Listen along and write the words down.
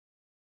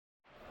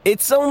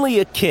It's only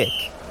a kick,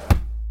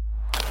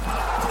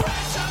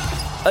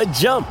 a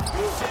jump,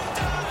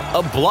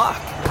 a block.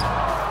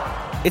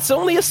 It's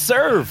only a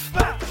serve.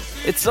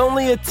 It's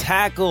only a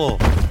tackle,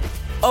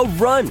 a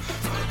run.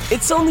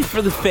 It's only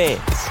for the fans.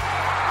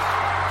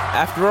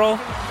 After all,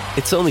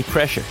 it's only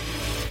pressure.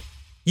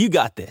 You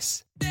got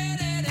this.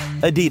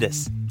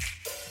 Adidas.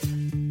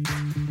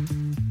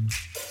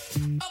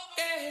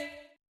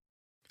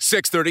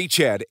 630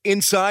 CHED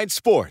Inside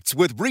Sports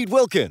with Reed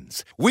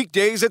Wilkins.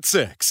 Weekdays at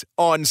 6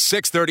 on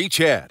 630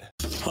 CHED.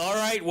 All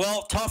right,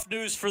 well, tough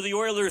news for the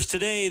Oilers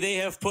today. They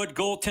have put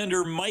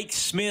goaltender Mike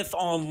Smith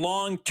on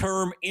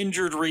long-term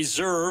injured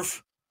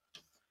reserve.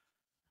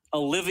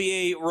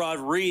 Olivier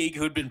Rodrigue,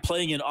 who'd been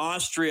playing in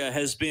Austria,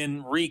 has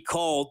been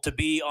recalled to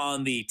be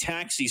on the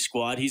taxi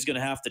squad. He's going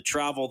to have to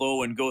travel,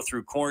 though, and go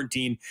through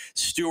quarantine.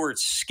 Stuart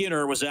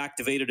Skinner was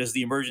activated as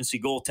the emergency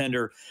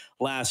goaltender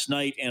last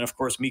night. And, of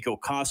course, Mikko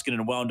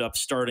Koskinen wound up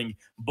starting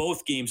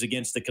both games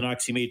against the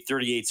Canucks. He made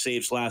 38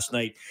 saves last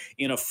night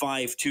in a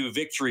 5-2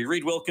 victory.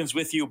 Reed Wilkins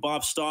with you.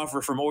 Bob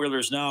Stauffer from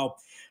Oilers Now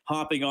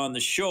hopping on the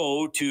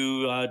show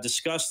to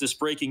discuss this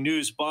breaking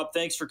news. Bob,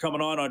 thanks for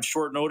coming on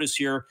short notice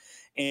here.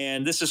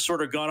 And this has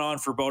sort of gone on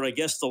for about, I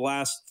guess, the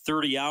last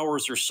 30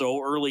 hours or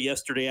so. Early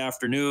yesterday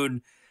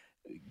afternoon,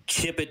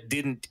 Tippett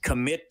didn't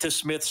commit to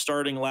Smith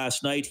starting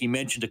last night. He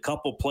mentioned a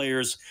couple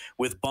players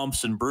with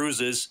bumps and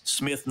bruises.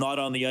 Smith not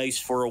on the ice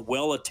for a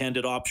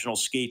well-attended optional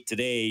skate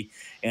today.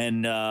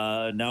 And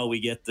now we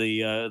get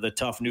the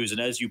tough news. And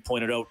as you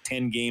pointed out,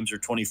 10 games or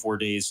 24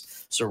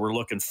 days. So we're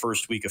looking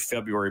first week of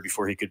February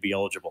before he could be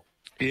eligible.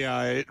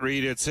 Yeah,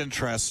 Reed, it's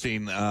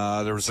interesting.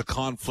 There was a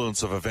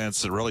confluence of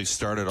events that really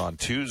started on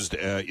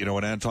Tuesday.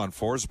 When Anton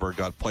Forsberg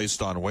got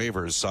placed on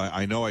waivers.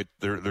 I know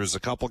there's a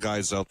couple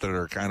guys out there that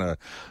are kind of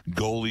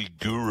goalie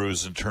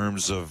gurus in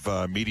terms of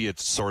media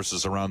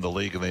sources around the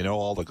league, and they know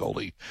all the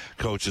goalie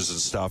coaches and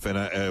stuff.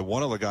 And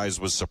one of the guys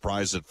was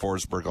surprised that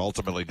Forsberg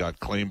ultimately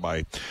got claimed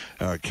by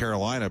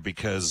Carolina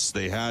because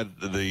they had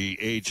the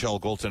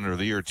AHL goaltender of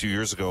the year 2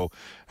 years ago,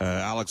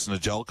 Alex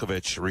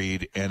Nedeljkovic,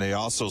 Reed, and they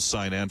also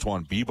signed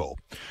Antoine Bibeau.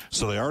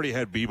 So they already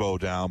had Bibeau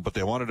down, but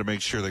they wanted to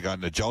make sure they got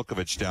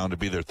Nedeljkovic down to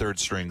be their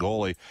third-string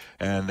goalie,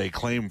 and they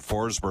claimed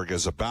Forsberg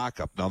as a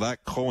backup. Now,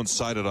 that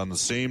coincided on the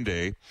same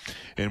day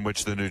in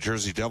which the New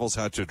Jersey Devils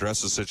had to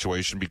address the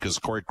situation because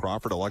Corey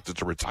Crawford elected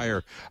to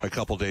retire a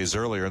couple days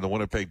earlier, and the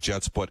Winnipeg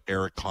Jets put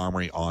Eric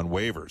Comrie on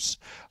waivers.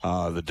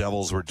 The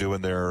Devils were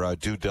doing their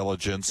due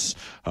diligence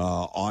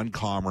on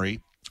Comrie,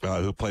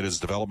 who played his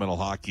developmental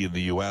hockey in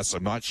the U.S.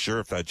 I'm not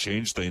sure if that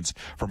changed things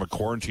from a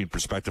quarantine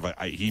perspective.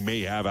 He may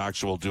have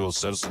actual dual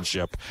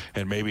citizenship,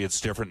 and maybe it's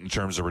different in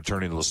terms of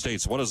returning to the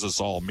States. What does this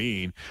all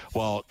mean?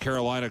 Well,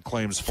 Carolina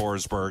claims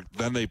Forsberg.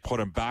 Then they put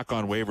him back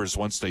on waivers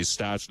once they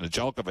stashed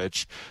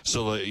Nedeljkovic.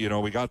 So,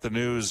 we got the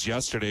news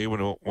yesterday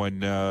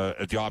when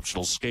at the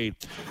optional skate,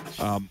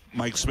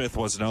 Mike Smith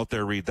wasn't out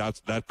there, Reed.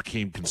 That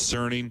became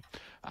concerning.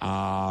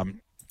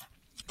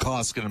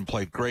 Koskinen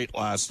played great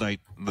last night.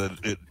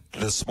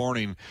 This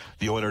morning,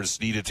 the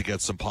Oilers needed to get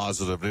some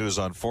positive news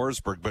on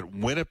Forsberg, but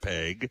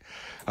Winnipeg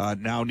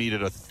now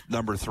needed a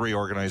number 3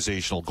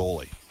 organizational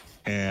goalie.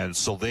 And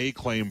so they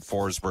claim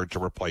Forsberg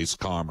to replace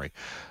Comrie.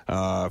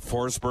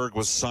 Forsberg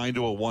was signed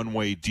to a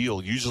one-way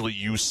deal. Usually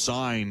you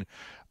sign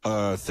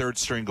a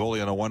third-string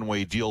goalie on a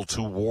one-way deal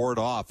to ward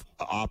off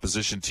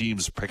opposition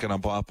teams picking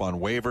them up on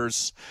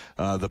waivers.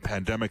 The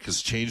pandemic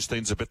has changed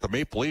things a bit. The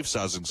Maple Leafs,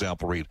 as an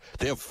example, Reed,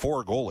 they have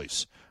 4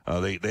 goalies.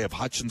 They have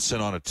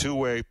Hutchinson on a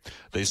two-way.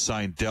 They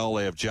signed Dell.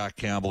 They have Jack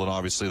Campbell, and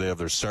obviously they have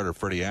their starter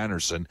Freddie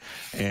Anderson.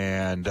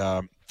 And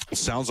it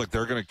sounds like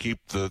they're going to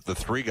keep the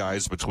 3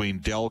 guys between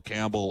Dell,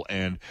 Campbell,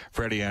 and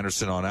Freddie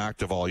Anderson on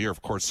active all year.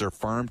 Of course, their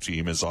farm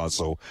team is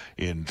also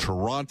in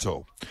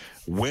Toronto.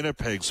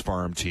 Winnipeg's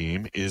farm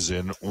team is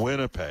in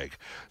Winnipeg.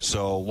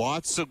 So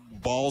lots of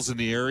balls in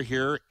the air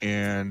here,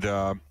 and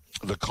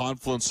the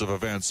confluence of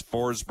events,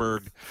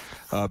 Forsberg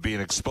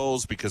being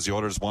exposed because the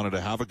Oilers wanted to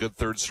have a good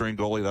third-string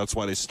goalie. That's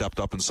why they stepped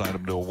up and signed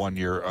him to a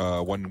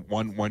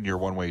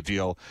one-way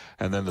deal.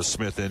 And then the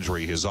Smith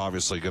injury is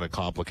obviously going to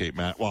complicate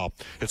Well,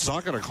 it's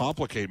not going to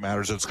complicate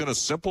matters. It's going to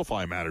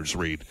simplify matters,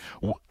 Reed.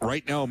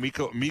 Right now,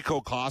 Mikko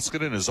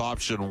Koskinen is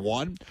option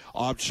 1,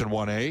 option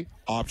 1A,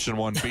 option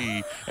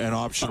 1B, and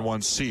option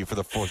 1C for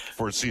the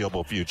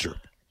foreseeable future.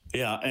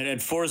 Yeah, and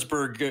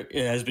Forsberg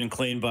has been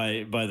claimed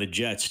by the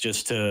Jets,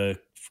 just to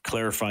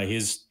clarify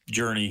his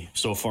journey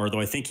so far, though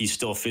I think he's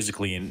still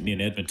physically in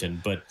Edmonton.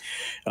 But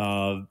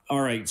all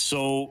right,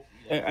 so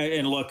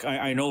I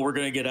know we're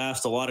going to get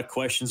asked a lot of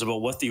questions about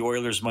what the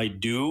Oilers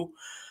might do.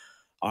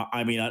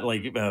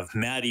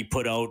 Maddie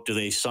put out, do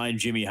they sign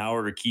Jimmy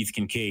Howard or Keith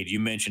Kincaid? You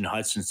mentioned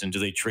Hutchinson. Do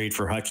they trade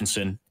for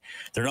Hutchinson?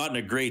 They're not in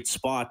a great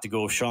spot to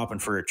go shopping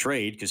for a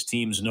trade because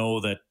teams know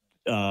that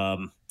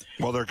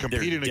Well, they're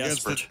competing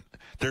against desperate.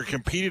 They're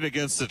competing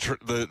against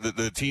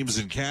the teams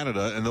in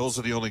Canada, and those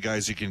are the only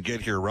guys you can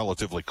get here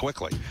relatively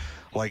quickly.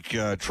 Like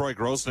Troy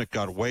Grosnick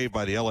got waived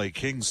by the LA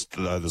Kings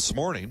this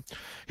morning.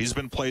 He's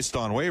been placed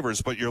on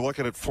waivers, but you're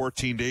looking at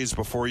 14 days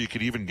before you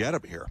could even get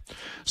him here.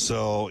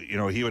 So,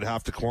 he would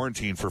have to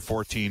quarantine for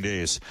 14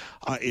 days.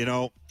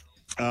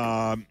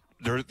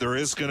 There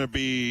is going to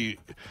be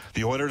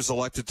the Oilers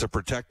elected to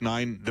protect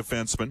 9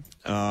 defensemen,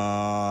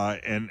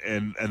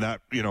 and that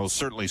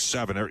certainly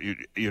 7.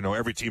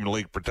 Every team in the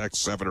league protects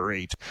 7 or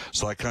 8,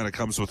 so that kind of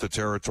comes with the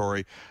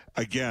territory.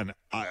 Again,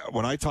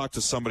 when I talked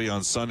to somebody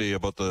on Sunday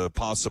about the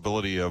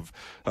possibility of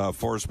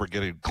Forsberg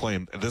getting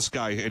claimed, this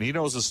guy, and he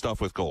knows his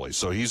stuff with goalies,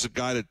 so he's a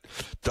guy that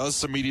does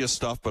some media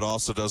stuff, but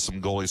also does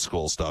some goalie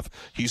school stuff.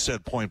 He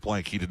said point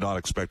blank he did not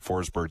expect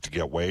Forsberg to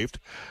get waived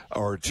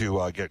or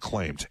to get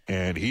claimed,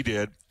 and he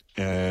did.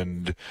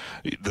 And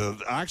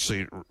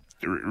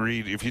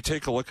Reed, if you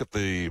take a look at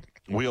the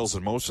wheels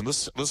in motion,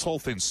 this whole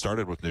thing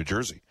started with New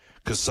Jersey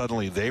because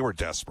suddenly they were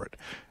desperate,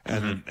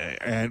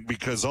 and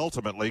because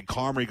ultimately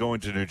Comrie going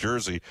to New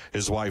Jersey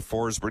is why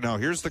Forsberg. Now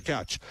here's the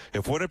catch: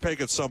 if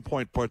Winnipeg at some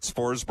point puts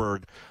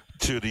Forsberg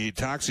to the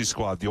taxi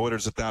squad, the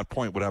Oilers at that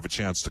point would have a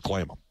chance to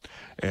claim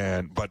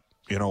him. But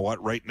you know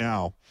what? Right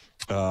now,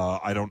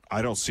 I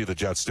don't see the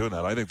Jets doing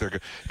that. I think they're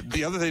good.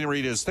 The other thing,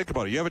 Reed, is think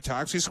about it: you have a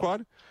taxi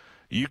squad.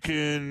 You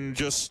can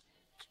just,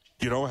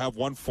 have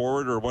one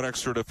forward or one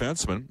extra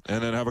defenseman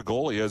and then have a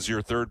goalie as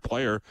your third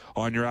player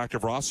on your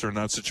active roster in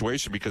that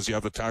situation because you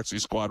have the taxi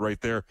squad right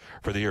there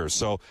for the year.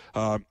 So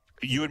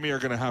you and me are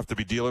going to have to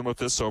be dealing with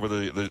this over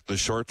the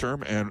short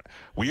term, and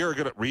we are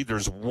going to read.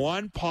 There's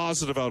one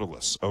positive out of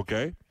this,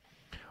 okay?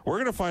 We're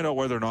going to find out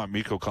whether or not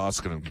Mikko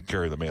Koskinen can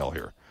carry the mail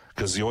here,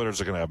 because the Oilers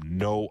are going to have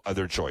no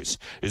other choice.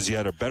 Is he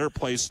at a better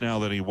place now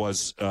than he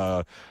was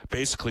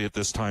basically at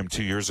this time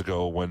 2 years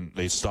ago when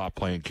they stopped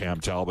playing Cam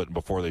Talbot and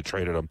before they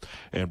traded him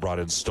and brought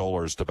in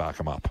Stolarz to back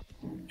him up?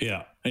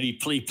 Yeah, and he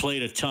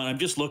played a ton. I'm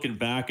just looking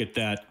back at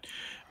that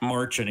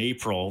March and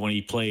April when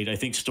he played. I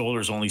think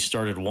Stolarz only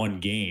started 1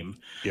 game.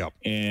 Yep.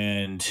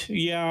 And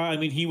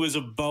he was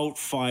about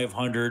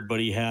 500, but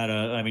he had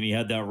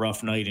that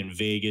rough night in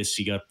Vegas.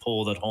 He got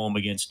pulled at home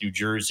against New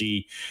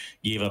Jersey,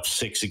 gave up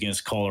 6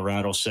 against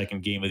Colorado,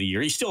 second game of the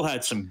year. He still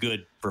had some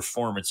good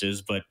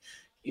performances, but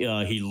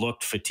he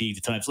looked fatigued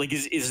at times. Like,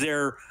 is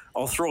there,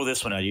 I'll throw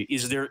this one at you.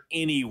 Is there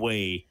any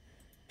way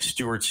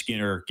Stuart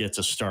Skinner gets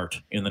a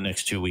start in the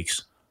next 2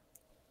 weeks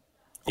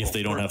if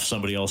they don't have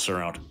somebody else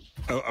around?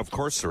 Of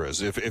course there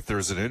is. If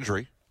there's an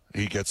injury,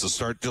 he gets a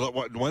start.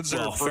 When's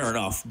their first, fair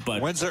enough.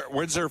 But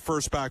when's their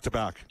first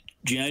back-to-back?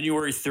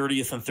 January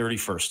 30th and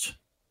 31st.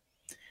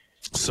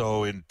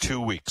 So in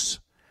 2 weeks.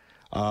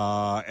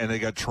 And they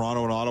got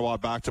Toronto and Ottawa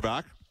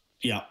back-to-back?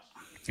 Yeah.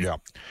 Yeah.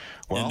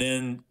 Well,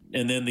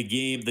 and then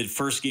the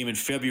first game in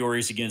February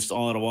is against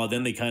Ottawa.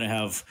 Then they kind of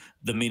have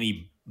the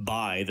mini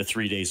bye, the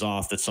 3 days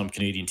off that some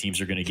Canadian teams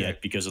are going to get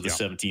because of the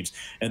 7 teams.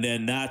 And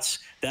then that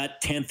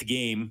 10th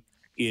game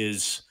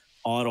is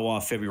Ottawa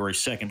February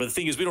 2nd. But the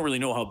thing is, we don't really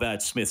know how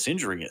bad Smith's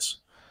injury is.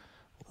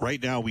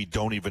 Right now, we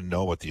don't even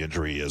know what the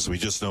injury is. We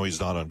just know he's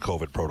not on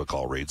COVID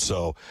protocol, Reed.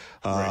 So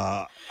we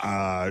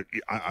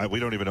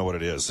don't even know what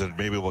it is. And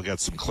maybe we'll get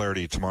some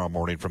clarity tomorrow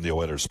morning from the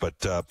Oilers. But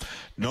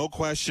no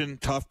question,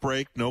 tough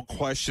break. No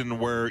question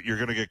where you're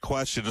going to get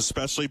questioned,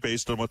 especially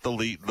based on what the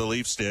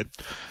Leafs did.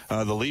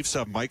 The Leafs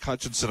have Mike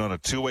Hutchinson on a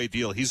 2-way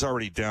deal. He's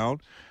already down.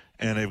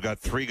 And they've got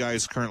 3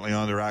 guys currently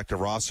on their active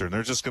roster, and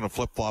they're just going to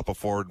flip-flop a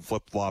forward and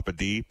flip-flop a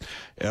D.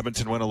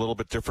 Edmonton went a little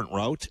bit different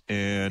route.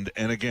 And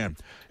again,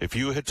 if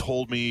you had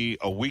told me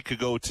a week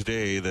ago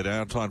today that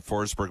Anton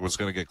Forsberg was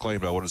going to get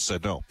claimed, I would have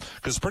said no.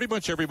 Because pretty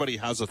much everybody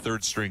has a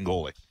third-string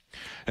goalie.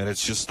 And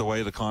it's just the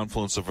way the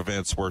confluence of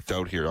events worked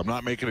out here. I'm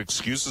not making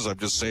excuses. I'm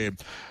just saying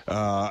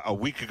a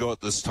week ago at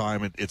this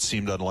time, it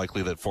seemed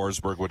unlikely that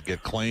Forsberg would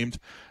get claimed.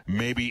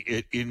 Maybe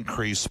it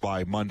increased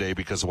by Monday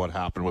because of what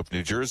happened with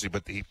New Jersey.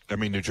 But,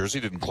 New Jersey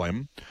didn't claim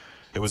him.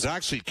 It was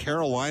actually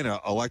Carolina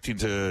electing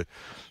to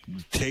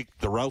take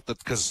the route that,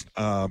 because,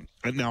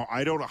 and now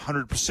I don't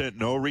 100%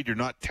 know, Reed, you're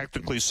not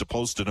technically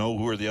supposed to know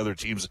who are the other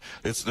teams.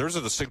 There's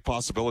a distinct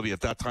possibility at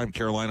that time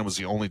Carolina was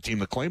the only team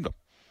that claimed him.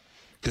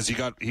 Because he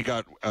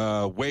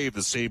got waived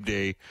the same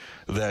day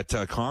that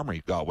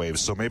Comrie got waived,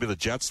 so maybe the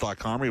Jets thought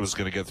Comrie was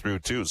going to get through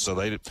too. So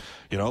they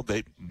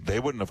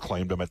wouldn't have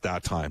claimed him at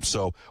that time.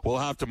 So we'll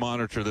have to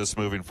monitor this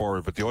moving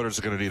forward. But the Oilers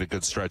are going to need a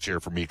good stretch here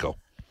for Mikko.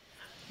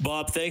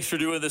 Bob, thanks for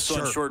doing this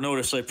on short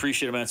notice. I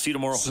appreciate it, man. See you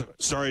tomorrow.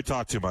 Sorry I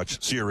talked too much.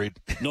 See you, Reed.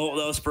 No,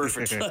 that was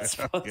perfect.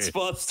 That's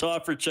Bob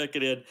Stauffer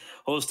checking in,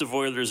 host of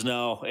Oilers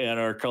Now, and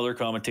our color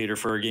commentator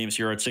for our games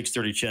here at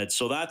 6:30 CHED.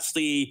 So that's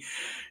the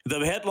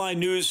headline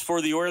news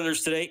for the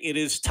Oilers today. It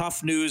is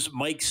tough news.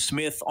 Mike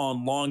Smith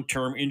on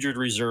long-term injured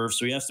reserve,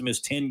 so he has to miss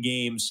 10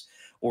 games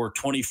or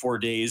 24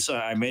 days.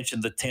 I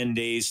mentioned the 10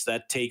 days.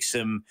 That takes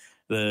him,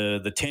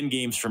 the 10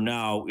 games from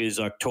now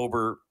is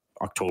October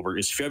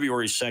is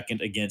February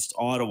 2nd against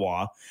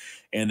Ottawa.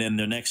 And then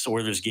the next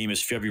Oilers game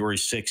is February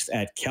 6th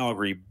at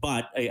Calgary.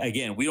 But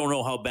again, we don't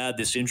know how bad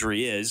this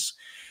injury is.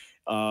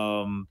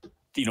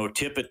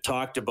 Tippett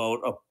talked about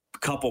a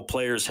couple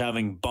players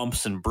having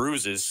bumps and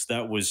bruises.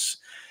 That was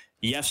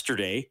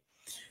yesterday.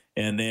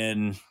 And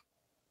then,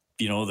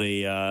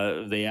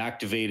 they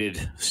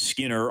activated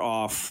Skinner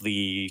off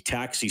the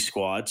taxi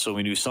squad. So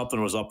we knew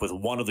something was up with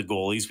one of the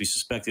goalies. We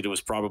suspected it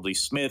was probably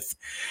Smith.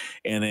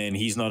 And then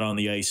he's not on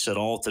the ice at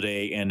all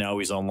today. And now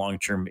he's on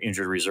long-term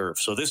injured reserve.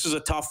 So this is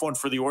a tough one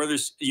for the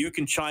Oilers. You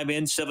can chime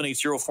in.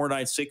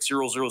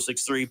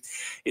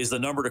 780-496-0063 is the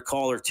number to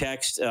call or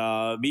text.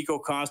 Mikko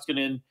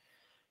Koskinen,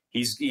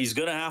 he's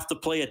going to have to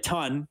play a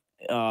ton,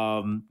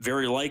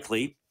 very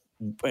likely.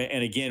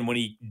 And again, when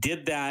he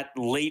did that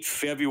late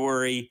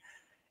February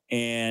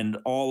and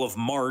all of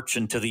March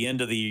and to the end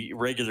of the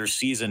regular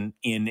season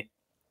in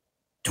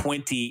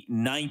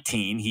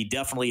 2019, he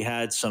definitely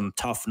had some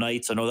tough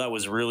nights. I know that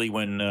was really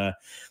when the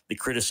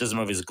criticism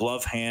of his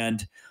glove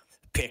hand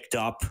picked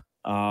up.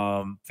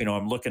 I'm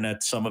looking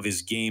at some of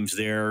his games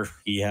there.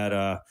 He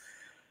had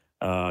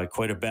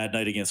quite a bad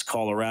night against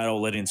Colorado,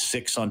 let in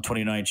 6 on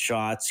 29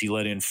 shots. He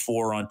let in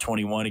 4 on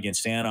 21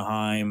 against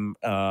Anaheim.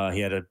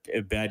 He had a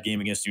bad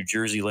game against New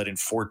Jersey, let in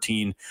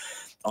 14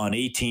 on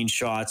 18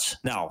 shots.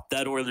 Now,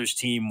 that Oilers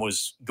team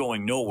was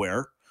going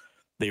nowhere.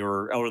 They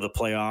were out of the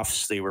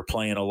playoffs. They were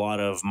playing a lot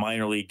of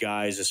minor league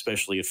guys,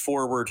 especially at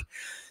forward.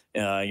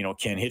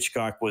 Ken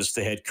Hitchcock was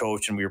the head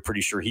coach, and we were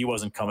pretty sure he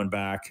wasn't coming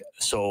back.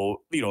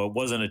 So, it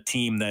wasn't a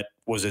team that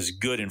was as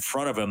good in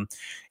front of him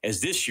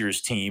as this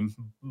year's team,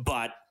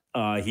 but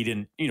he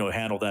didn't,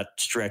 handle that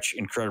stretch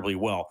incredibly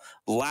well.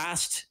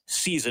 Last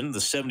season, the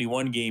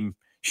 71-game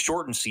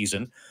shortened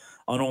season,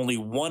 on only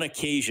one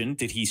occasion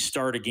did he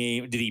start a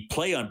game, did he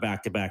play on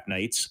back-to-back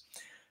nights.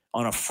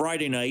 On a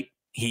Friday night,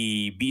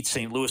 he beat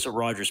St. Louis at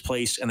Rogers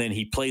Place, and then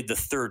he played the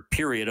third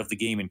period of the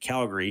game in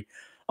Calgary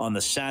on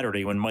the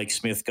Saturday when Mike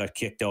Smith got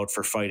kicked out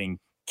for fighting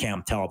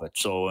Cam Talbot.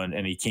 So,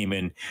 and he came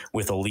in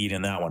with a lead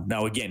in that one.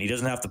 Now, again, he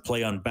doesn't have to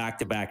play on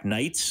back-to-back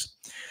nights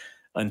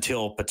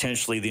until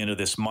potentially the end of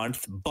this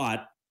month,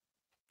 but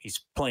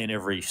he's playing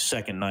every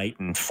second night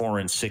and 4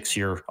 and 6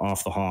 here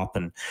off the hop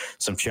and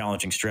some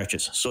challenging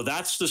stretches. So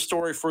that's the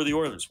story for the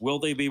Oilers. Will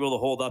they be able to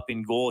hold up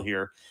in goal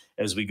here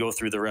as we go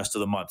through the rest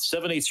of the month?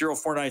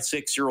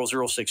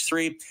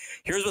 780-496-0063.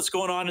 Here's what's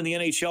going on in the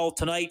NHL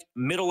tonight.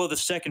 Middle of the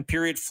second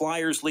period,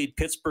 Flyers lead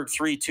Pittsburgh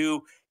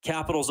 3-2.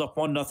 Capitals up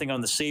 1-0 on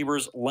the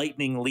Sabres.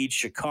 Lightning lead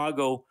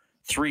Chicago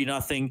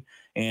 3-0.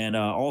 And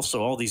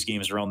also all these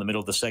games around the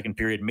middle of the second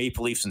period.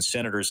 Maple Leafs and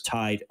Senators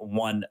tied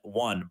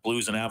 1-1.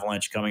 Blues and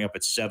Avalanche coming up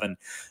at 7.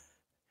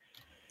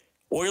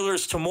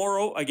 Oilers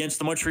tomorrow against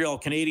the Montreal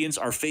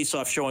Canadiens. Our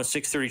face-off show on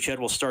 6:30. Ched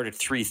will start at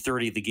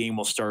 3:30. The game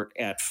will start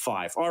at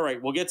 5. All right,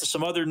 we'll get to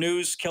some other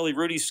news. Kelly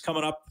Rudy's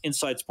coming up.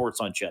 Inside Sports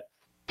on Ched.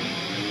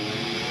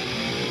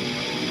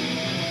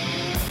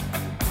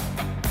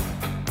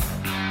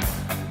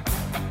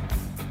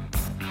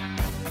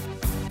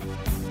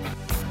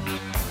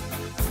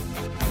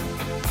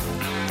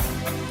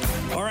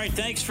 All right,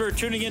 thanks for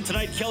tuning in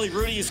tonight. Kelly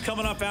Rudy is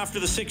coming up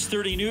after the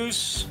 6:30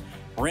 news.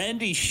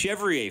 Randy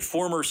Chevrier,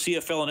 former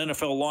CFL and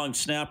NFL long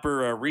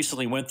snapper,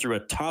 recently went through a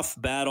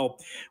tough battle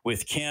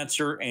with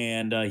cancer,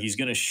 and he's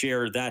going to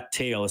share that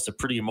tale. It's a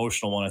pretty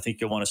emotional one. I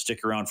think you'll want to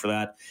stick around for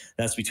that.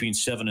 That's between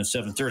 7 and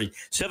 7:30.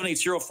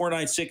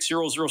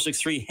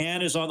 780-496-0063.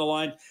 Han is on the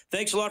line.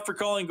 Thanks a lot for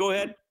calling. Go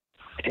ahead.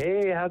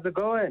 Hey, how's it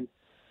going?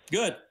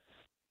 Good.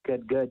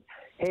 Good.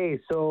 Hey,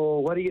 so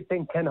what do you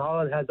think Ken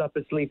Holland has up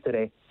his sleeve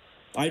today?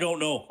 I don't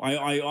know.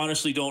 I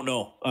honestly don't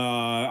know.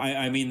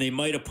 I mean, they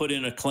might have put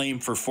in a claim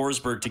for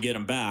Forsberg to get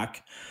him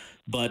back,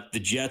 but the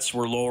Jets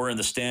were lower in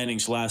the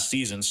standings last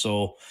season,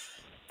 so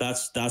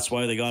that's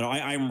why they got him.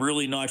 I'm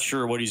really not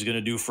sure what he's going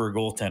to do for a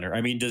goaltender.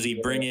 I mean, does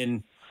he bring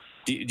in?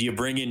 Do you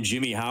bring in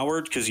Jimmy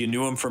Howard because you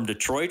knew him from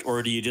Detroit,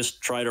 or do you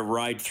just try to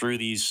ride through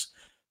these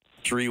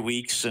 3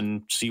 weeks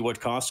and see what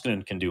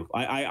Koskinen can do?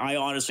 I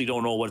honestly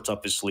don't know what's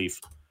up his sleeve.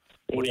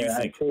 What do you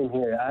think? Same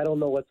here. I don't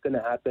know what's going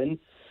to happen.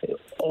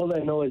 All I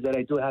know is that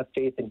I do have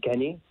faith in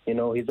Kenny. He's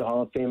a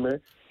Hall of Famer.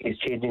 He's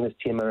changing his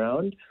team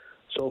around.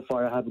 So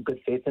far, I have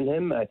good faith in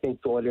him. I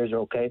think the Oilers are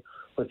okay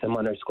with him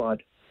on our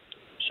squad.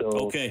 So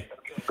okay,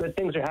 good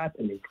things are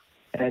happening.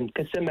 And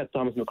Kasimek,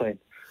 Thomas McLean.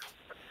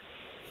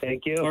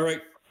 Thank you. All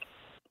right.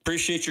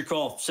 Appreciate your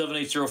call.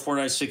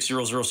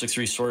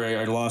 780-496-0063. Sorry,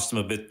 I lost him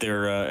a bit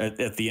there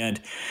at the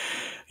end.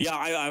 Yeah,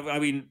 I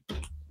mean,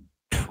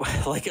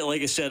 like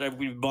I said,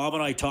 Bob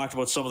and I talked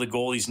about some of the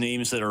goalies'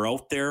 names that are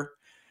out there.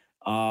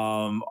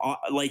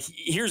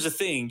 Here's the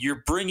thing: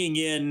 you're bringing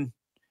in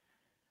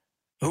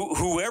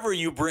whoever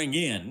you bring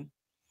in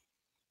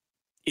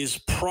is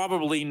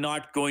probably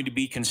not going to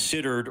be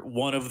considered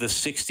one of the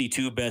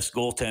 62 best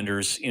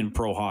goaltenders in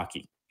pro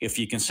hockey. If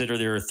you consider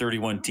there are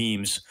 31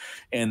 teams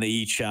and they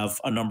each have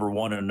a number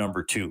 1 and a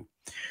number 2.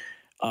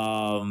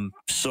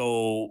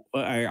 So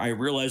I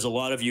realize a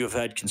lot of you have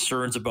had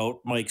concerns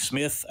about Mike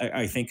Smith.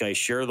 I think I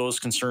share those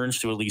concerns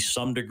to at least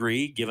some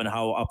degree, given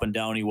how up and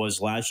down he was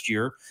last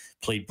year,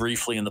 played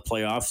briefly in the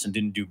playoffs and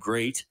didn't do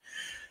great.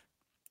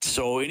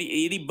 So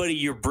anybody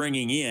you're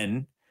bringing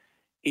in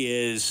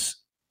is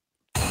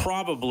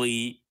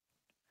probably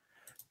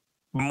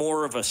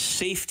more of a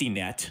safety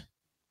net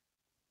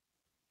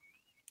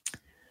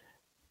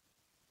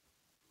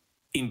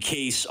in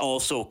case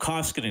also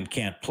Koskinen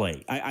can't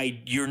play.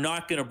 You're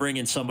not going to bring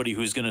in somebody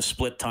who's going to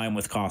split time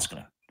with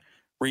Koskinen.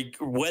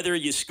 Whether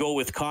you go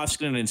with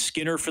Koskinen and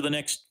Skinner for the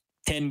next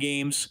 10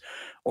 games,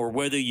 or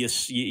whether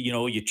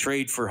you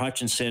trade for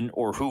Hutchinson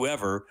or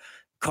whoever,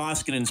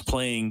 Koskinen's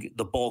playing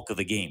the bulk of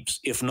the games,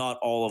 if not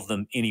all of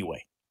them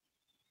anyway.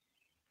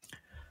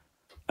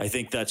 I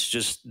think that's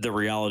just the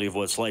reality of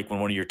what it's like when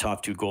one of your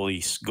top two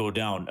goalies go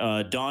down.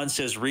 Don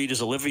says, Reed,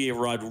 is Olivier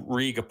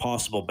Rodrigue a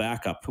possible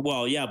backup?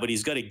 Well, yeah, but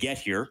he's got to get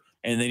here,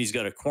 and then he's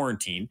got to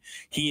quarantine.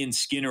 He and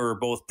Skinner are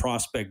both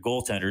prospect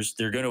goaltenders.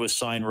 They're going to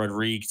assign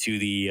Rodrigue to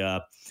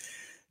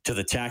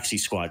the taxi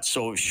squad.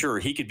 So, sure,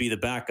 he could be the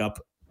backup.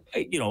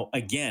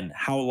 Again,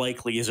 how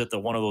likely is it that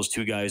one of those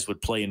two guys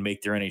would play and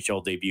make their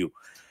NHL debut?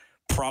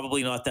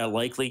 Probably not that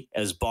likely.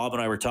 As Bob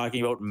and I were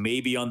talking about,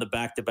 maybe on the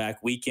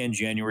back-to-back weekend,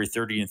 January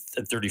 30th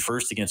and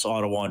 31st against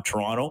Ottawa and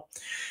Toronto.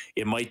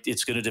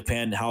 It's going to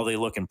depend how they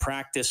look in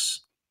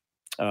practice,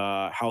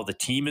 how the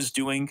team is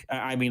doing.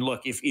 I mean,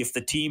 look, if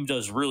the team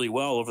does really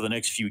well over the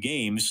next few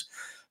games,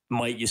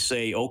 might you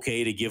say,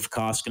 okay, to give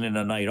Koskinen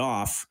a night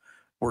off,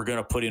 we're going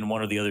to put in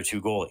one of the other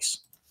two goalies?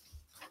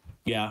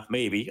 Yeah,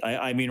 maybe.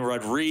 I mean,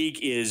 Rodrigue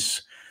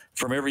is,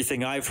 from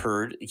everything I've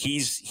heard,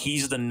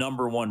 he's the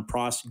number one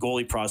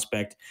goalie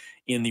prospect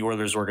in the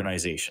Oilers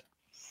organization.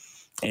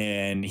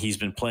 And he's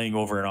been playing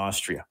over in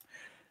Austria.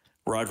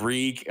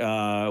 Rodrigue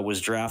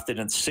was drafted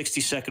in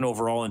 62nd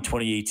overall in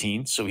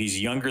 2018, so he's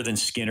younger than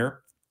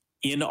Skinner.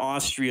 In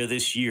Austria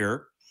this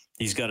year,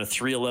 he's got a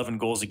 .311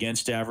 goals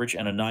against average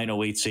and a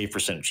 .908 save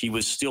percentage. He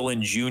was still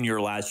in junior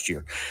last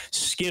year.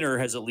 Skinner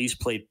has at least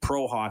played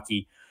pro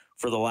hockey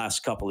for the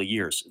last couple of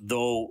years,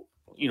 though.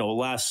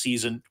 Last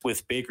season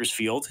with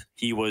Bakersfield,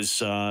 he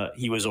was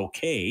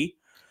okay.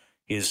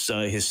 His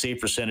save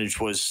percentage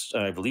was,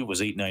 I believe, was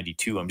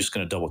 .892. I'm just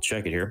going to double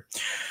check it here.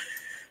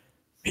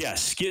 Yeah,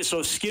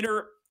 so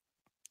Skinner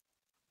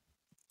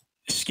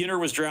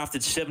was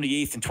drafted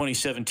 78th in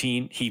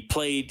 2017.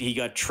 He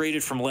got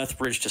traded from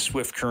Lethbridge to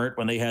Swift Current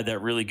when they had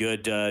that really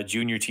good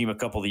junior team a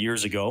couple of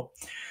years ago.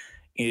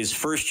 In his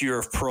first year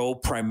of pro,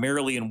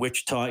 primarily in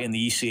Wichita in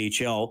the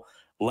ECHL.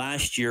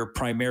 Last year,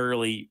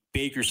 primarily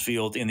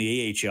Bakersfield in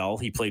the AHL.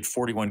 He played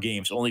 41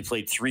 games, only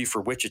played 3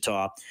 for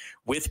Wichita.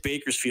 With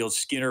Bakersfield,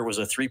 Skinner was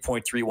a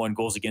 3.31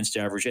 goals against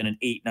average and an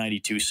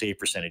 .892 save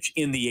percentage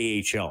in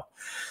the AHL.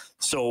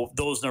 So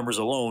those numbers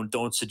alone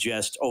don't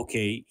suggest,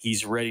 okay,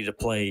 he's ready to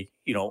play,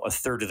 a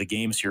third of the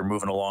games here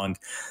moving along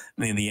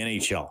in the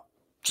NHL.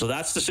 So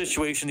that's the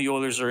situation the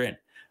Oilers are in.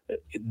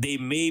 They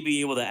may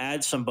be able to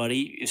add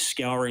somebody,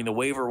 scouring the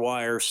waiver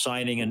wire,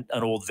 signing an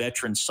old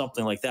veteran,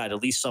 something like that,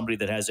 at least somebody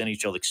that has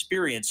NHL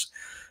experience.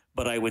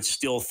 But I would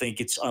still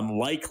think it's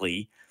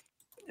unlikely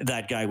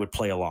that guy would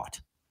play a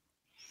lot.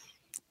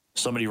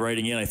 Somebody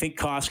writing in, I think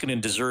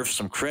Koskinen deserves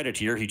some credit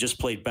here. He just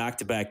played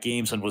back-to-back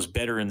games and was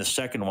better in the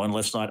second one.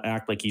 Let's not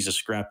act like he's a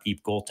scrap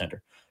heap goaltender.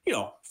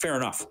 Fair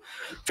enough.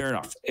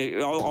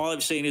 All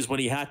I'm saying is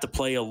when he had to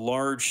play a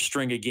large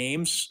string of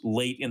games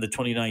late in the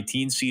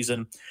 2019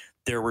 season,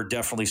 there were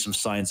definitely some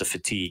signs of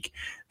fatigue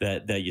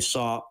that you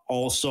saw.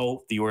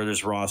 Also, the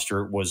Oilers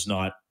roster was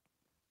not,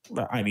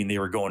 they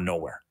were going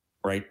nowhere,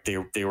 right?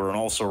 They were an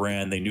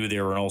also-ran. They knew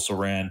they were an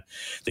also-ran.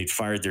 They'd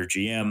fired their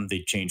GM.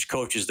 They'd changed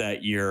coaches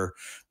that year.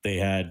 They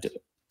had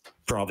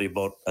probably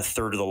about a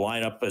third of the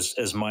lineup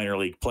as minor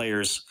league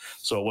players.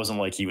 So it wasn't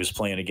like he was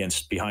playing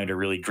behind a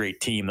really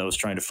great team that was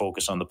trying to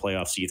focus on the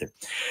playoffs either.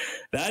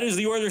 That is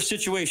the Oilers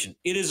situation.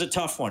 It is a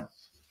tough one.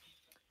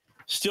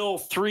 Still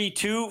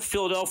 3-2,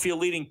 Philadelphia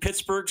leading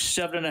Pittsburgh,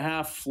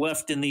 7.5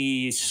 left in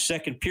the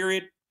second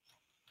period.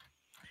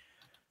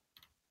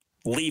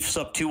 Leafs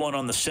up 2-1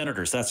 on the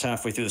Senators. That's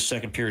halfway through the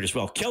second period as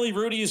well. Kelly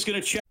Rudy is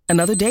going to check.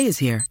 Another day is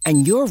here,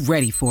 and you're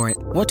ready for it.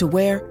 What to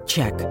wear?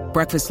 Check.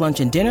 Breakfast, lunch,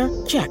 and dinner?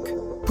 Check.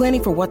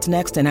 Planning for what's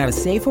next and how to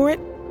save for it?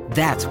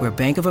 That's where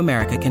Bank of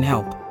America can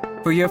help.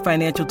 For your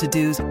financial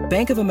to-dos,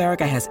 Bank of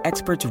America has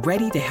experts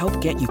ready to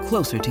help get you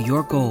closer to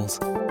your goals.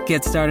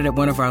 Get started at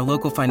one of our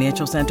local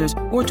financial centers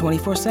or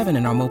 24/7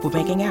 in our mobile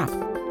banking app.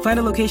 Find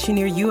a location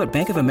near you at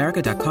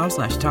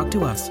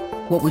bankofamerica.com/talktous.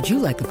 What would you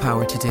like the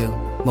power to do?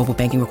 Mobile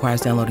banking requires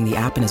downloading the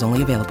app and is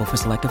only available for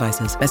select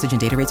devices. Message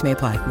and data rates may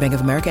apply. Bank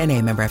of America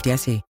NA, member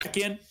FDIC.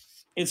 Again,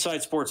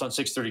 Inside Sports on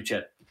 630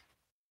 CHED.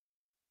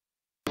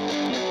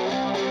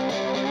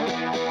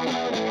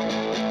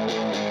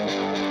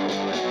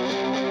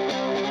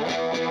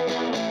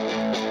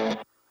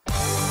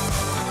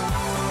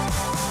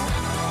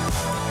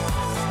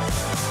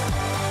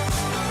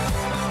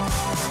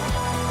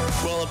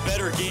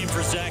 Better game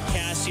for Zach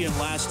Kassian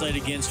last night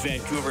against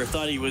Vancouver. I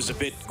thought he was a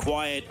bit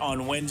quiet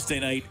on Wednesday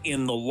night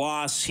in the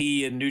loss.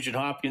 He and Nugent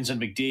Hopkins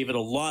and McDavid, a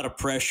lot of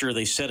pressure.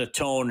 They set a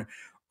tone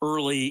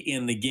early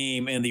in the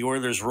game, and the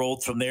Oilers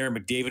rolled from there.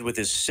 McDavid with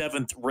his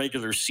 7th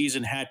regular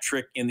season hat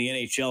trick in the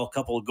NHL. A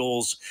couple of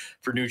goals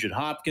for Nugent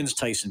Hopkins.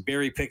 Tyson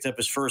Barrie picked up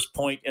his first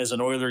point as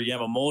an Oiler.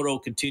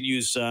 Yamamoto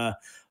continues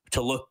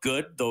to look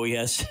good, though he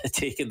has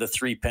taken the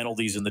 3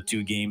 penalties in the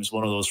 2 games.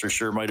 One of those for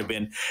sure might have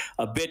been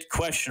a bit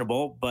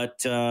questionable.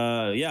 But,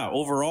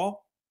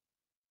 overall,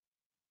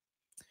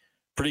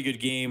 pretty good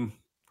game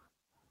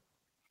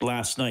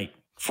last night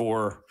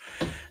for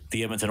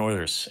the Edmonton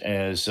Oilers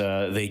as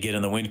they get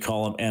in the win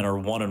column and are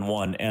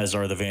 1-1, as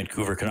are the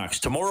Vancouver Canucks.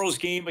 Tomorrow's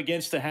game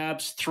against the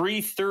Habs,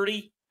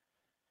 3:30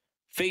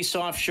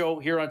 face-off show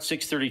here on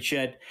 630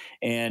 CHED,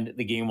 and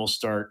the game will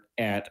start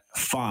at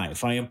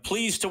 5. I am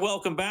pleased to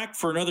welcome back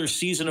for another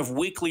season of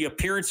weekly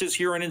appearances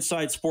here on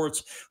Inside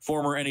Sports,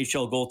 former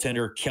NHL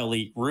goaltender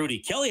Kelly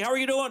Hrudey. Kelly, how are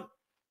you doing?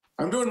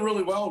 I'm doing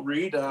really well,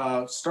 Reed.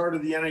 Start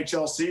of the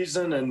NHL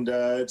season, and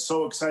it's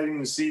so exciting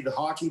to see the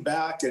hockey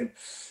back. And,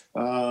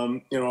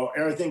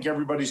 I think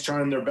everybody's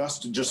trying their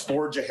best to just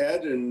forge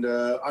ahead and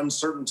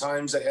uncertain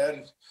times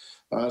ahead.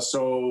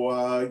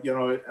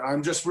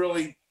 I'm just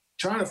really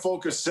trying to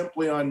focus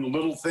simply on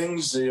little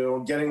things,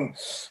 getting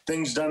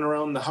things done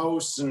around the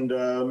house and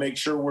make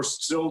sure we're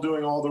still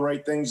doing all the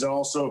right things, and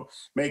also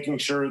making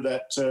sure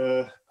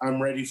that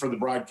I'm ready for the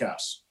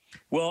broadcast.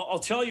 Well, I'll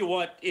tell you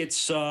what,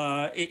 it's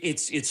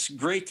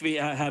great to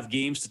have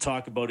games to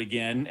talk about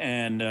again,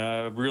 and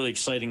really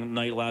exciting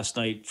night last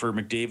night for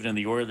McDavid and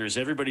the Oilers.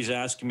 Everybody's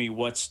asking me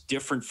what's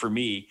different for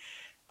me.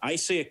 I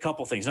say a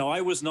couple things. Now,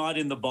 I was not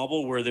in the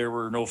bubble where there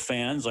were no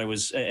fans. I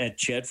was at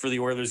CHED for the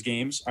Oilers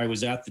games. I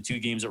was at the 2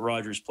 games at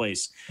Rogers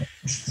Place.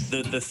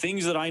 The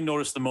things that I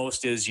noticed the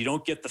most is you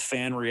don't get the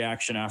fan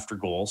reaction after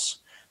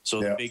goals.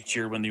 So the big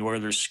cheer when the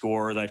Oilers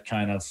score, that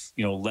kind of,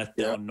 let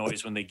down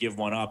noise when they give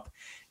one up.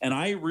 And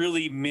I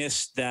really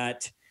missed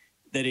that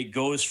it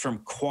goes from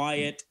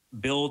quiet,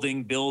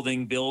 building,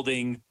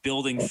 filling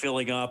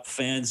up,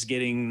 fans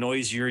getting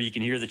noisier. You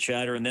can hear the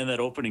chatter, and then that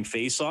opening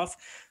face-off.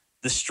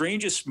 The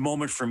strangest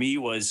moment for me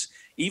was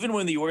even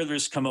when the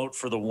Oilers come out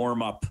for the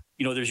warm-up,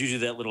 there's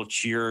usually that little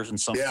cheer and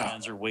some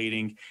fans are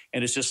waiting.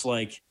 And it's just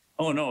like,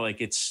 oh no, like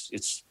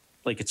it's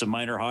like it's a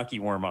minor hockey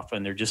warm-up,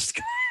 and they're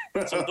just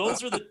so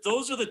those are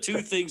the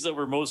 2 things that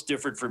were most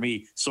different for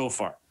me so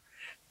far.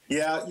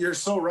 Yeah, you're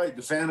so right.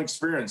 The fan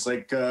experience.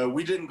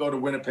 We didn't go to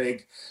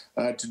Winnipeg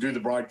to do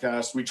the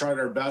broadcast. We tried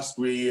our best.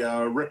 We,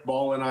 Rick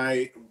Ball and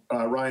I,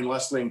 Ryan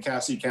Leslie and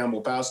Cassie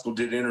Campbell-Pascal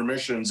did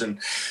intermissions,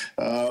 and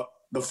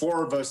the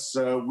 4 of us,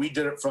 we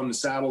did it from the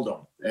Saddle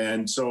Dome.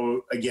 And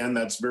so, again,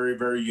 that's very,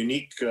 very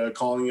unique,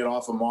 calling it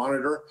off a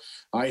monitor.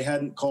 I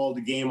hadn't called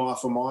a game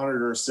off a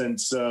monitor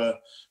since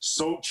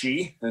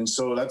Sochi, and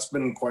so that's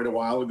been quite a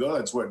while ago.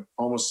 That's,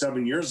 almost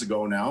 7 years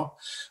ago now.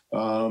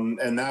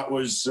 And that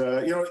was,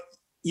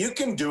 you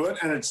can do it,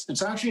 and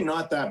it's actually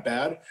not that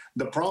bad.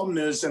 The problem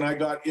is, and I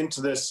got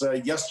into this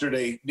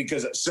yesterday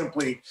because I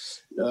simply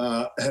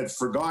had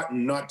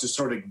forgotten not to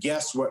sort of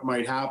guess what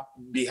might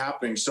be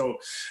happening. So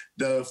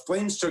the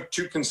Flames took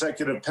 2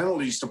 consecutive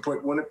penalties to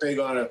put Winnipeg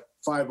on a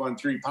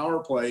 5-on-3 power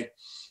play,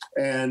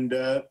 and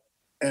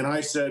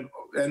I said,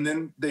 and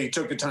then they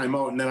took a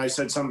timeout, and then I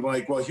said something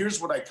like, well,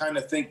 here's what I kind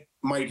of think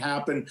might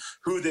happen,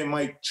 who they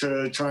might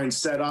try and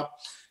set up,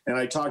 and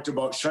I talked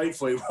about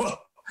Scheifele.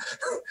 Well,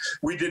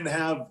 we didn't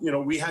have,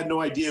 we had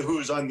no idea who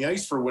was on the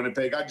ice for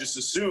Winnipeg. I just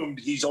assumed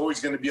he's always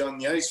going to be on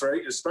the ice,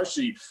 right?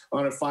 Especially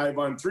on a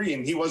 5-on-3,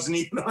 and he wasn't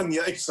even on the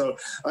ice. So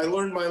I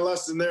learned my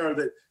lesson there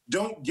that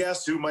don't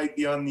guess who might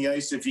be on the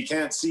ice if you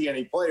can't see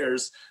any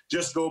players.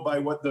 Just go by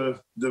what the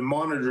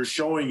monitor's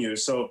showing you.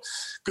 So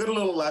good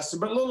little lesson,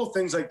 but little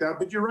things like that.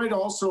 But you're right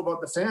also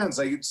about the fans.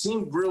 It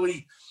seemed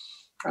really,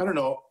 I don't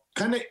know,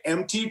 kind of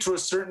empty to a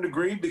certain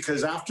degree,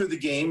 because after the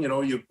game,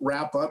 you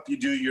wrap up, you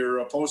do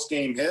your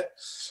post-game hit.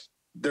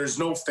 There's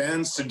no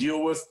fans to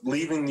deal with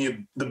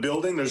leaving the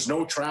building. There's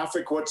no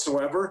traffic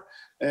whatsoever.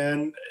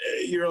 And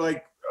you're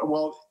like,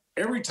 well,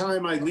 every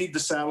time I leave the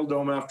Saddle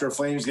Dome after a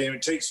Flames game,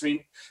 it takes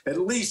me at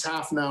least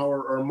half an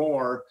hour or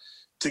more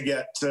to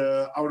get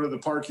out of the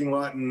parking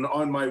lot and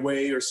on my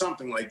way or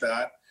something like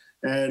that.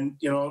 And,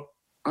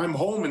 I'm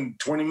home in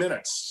 20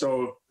 minutes.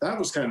 So that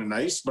was kind of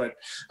nice, but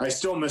I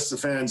still miss the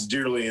fans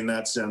dearly in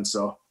that sense.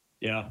 So.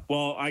 Yeah.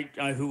 Well,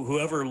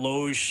 whoever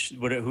loge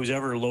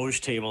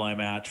table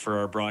I'm at for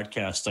our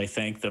broadcast, I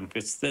thank them.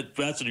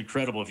 That's an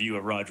incredible view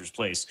of Rogers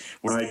Place.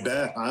 I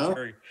bet. Huh?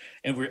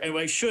 And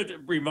I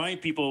should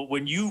remind people,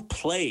 when you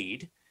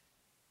played,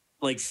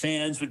 like,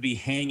 fans would be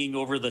hanging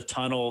over the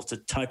tunnel to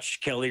touch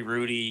Kelly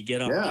Hrudey,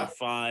 get up to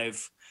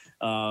 5,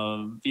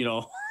 tell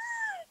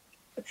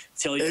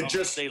you how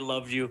much they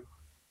loved you.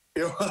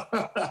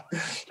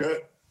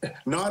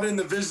 Not in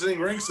the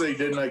visiting rinks they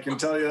didn't, I can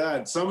tell you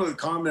that. Some of the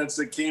comments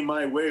that came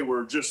my way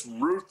were just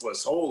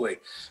ruthless, holy.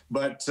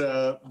 But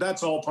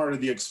that's all part of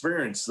the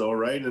experience, though,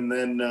 right? And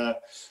then,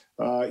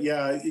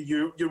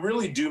 you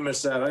really do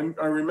miss that.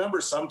 I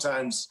remember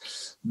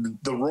sometimes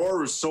the roar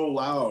was so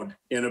loud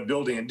in a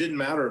building. It didn't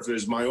matter if it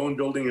was my own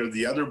building or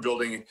the other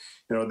building.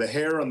 The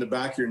hair on the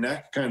back of your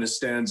neck kind of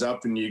stands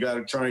up, and you got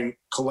to try and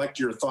collect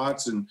your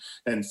thoughts and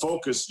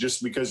focus,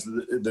 just because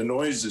the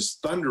noise is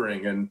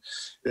thundering. And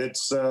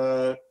it's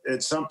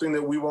something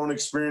that we won't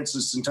experience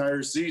this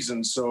entire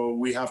season. So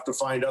we have to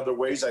find other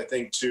ways, I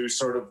think, to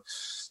sort of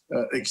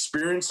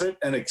experience it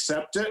and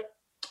accept it.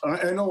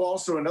 I know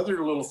also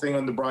another little thing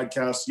on the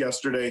broadcast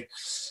yesterday,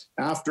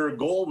 after a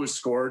goal was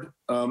scored,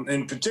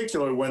 in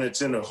particular when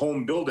it's in a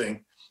home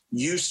building,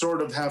 you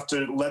sort of have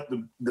to let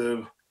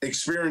the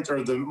experience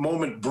or the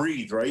moment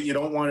breathe, right? You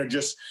don't want to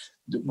just,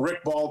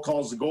 Rick Ball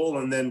calls the goal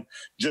and then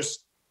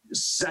just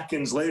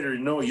seconds later,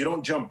 no, you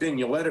don't jump in.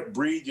 You let it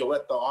breathe. You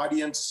let the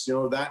audience,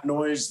 that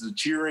noise, the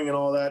cheering and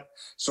all that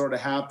sort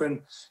of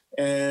happen.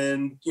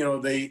 And,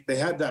 they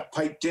had that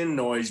piped in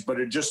noise, but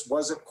it just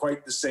wasn't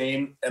quite the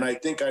same. And I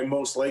think I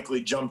most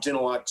likely jumped in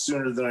a lot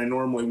sooner than I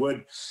normally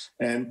would.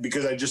 And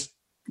because I just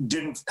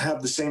didn't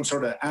have the same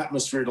sort of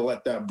atmosphere to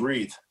let that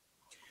breathe.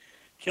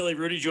 Kelly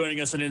Hrudey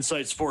joining us on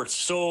Inside Sports.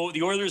 So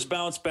the Oilers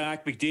bounce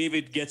back.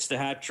 McDavid gets the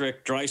hat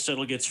trick.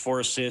 Draisaitl gets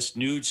 4 assists.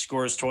 Nuge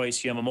scores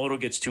twice. Yamamoto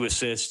gets 2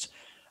 assists.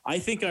 I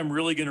think I'm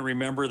really going to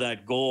remember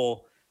that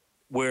goal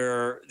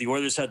where the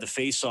Oilers had the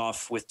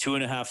face-off with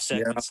 2.5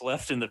 seconds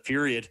left in the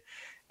period.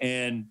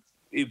 And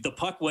the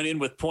puck went in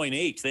with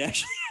 0.8. They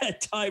actually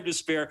had time to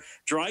spare.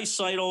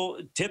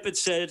 Draisaitl, Tippett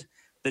said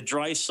that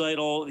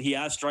Draisaitl, he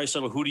asked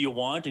Draisaitl, who do you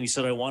want? And he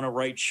said, I want a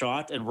right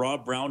shot. And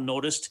Rob Brown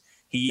noticed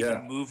he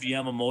even moved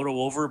Yamamoto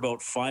over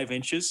about 5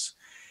 inches.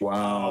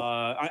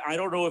 Wow. I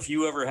don't know if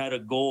you ever had a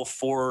goal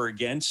for or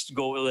against,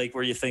 like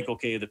where you think,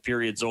 okay, the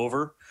period's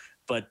over.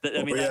 But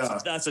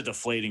that's a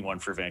deflating one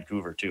for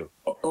Vancouver too.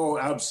 Oh,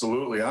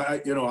 absolutely.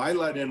 I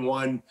let in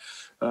one.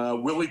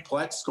 Willie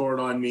Plett scored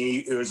on me.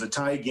 It was a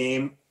tie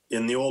game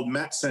in the old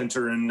Met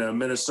Center in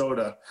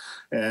Minnesota,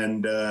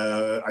 and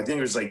I think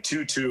it was like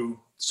 2-2.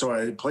 So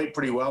I played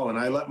pretty well, and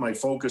I let my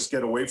focus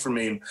get away from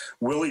me. And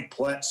Willie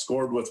Plett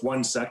scored with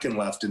 1 second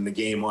left in the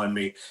game on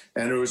me,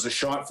 and it was a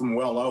shot from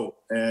well out.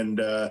 And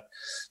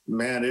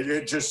man,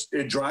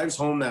 it drives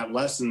home that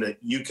lesson that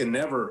you can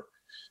never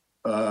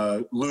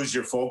lose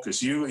your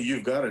focus.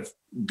 You've got to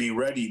be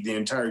ready the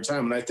entire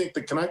time. And I think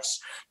the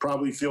Canucks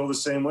probably feel the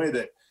same way,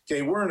 that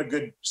okay, we're in a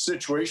good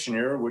situation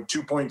here with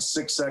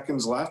 2.6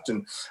 seconds left.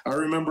 And I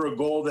remember a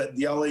goal that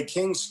the LA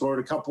Kings scored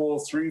a couple,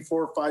 3,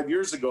 4, 5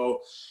 years ago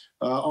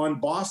on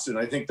Boston.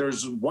 I think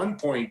there's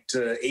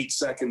 1.8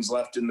 seconds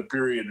left in the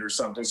period or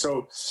something.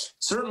 So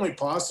certainly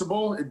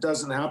possible. It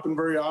doesn't happen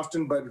very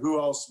often, but who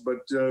else? But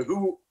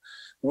who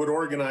would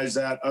organize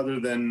that other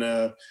than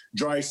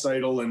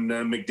Draisaitl and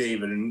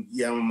McDavid? And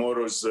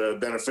Yamamoto's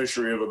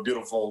beneficiary of a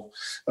beautiful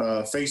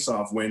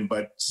face-off win,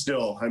 but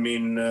still, I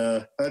mean,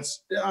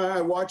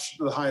 I watched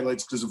the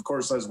highlights because, of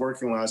course, I was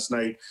working last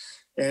night,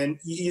 and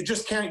you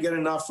just can't get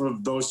enough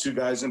of those two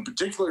guys, in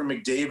particular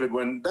McDavid,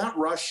 when that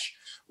rush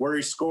where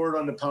he scored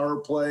on the power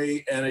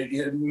play, and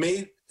it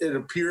made it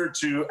appear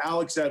to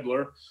Alex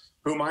Edler,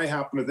 whom I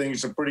happen to think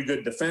is a pretty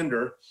good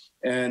defender,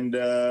 and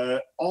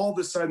all of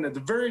a sudden, at the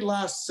very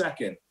last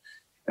second,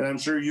 and I'm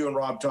sure you and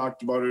Rob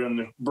talked about it on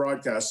the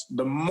broadcast,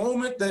 the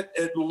moment that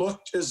it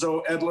looked as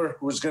though Edler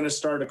was going to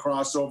start a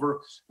crossover,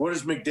 what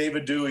does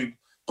McDavid do? He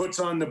puts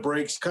on the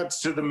brakes,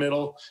 cuts to the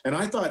middle, and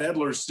I thought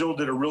Edler still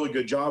did a really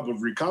good job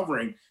of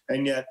recovering,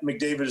 and yet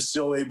McDavid is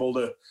still able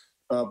to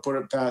put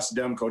it past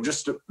Demko.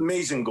 Just an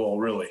amazing goal,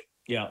 really.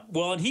 Yeah.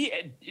 Well, and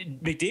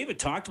McDavid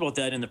talked about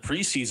that in the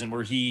preseason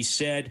where he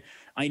said,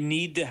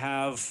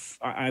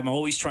 I'm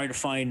always trying to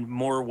find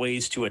more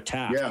ways to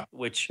attack,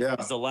 which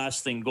is the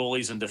last thing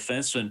goalies and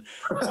defensemen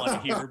want to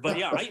hear. But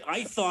yeah,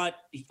 I thought,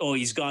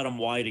 he's got him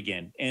wide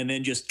again. And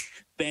then just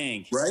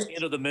bang,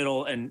 into the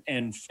middle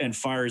and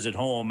fires it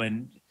home.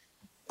 And,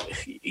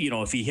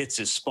 if he hits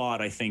his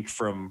spot, I think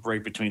from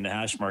right between the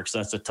hash marks,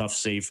 that's a tough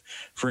save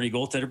for any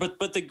goaltender.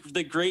 But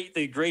the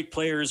great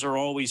players are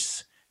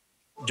always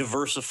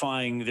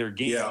diversifying their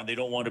game, and they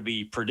don't want to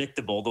be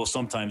predictable, though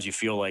sometimes you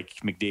feel like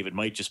McDavid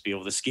might just be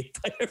able to skate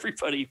by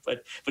everybody,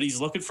 but he's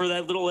looking for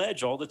that little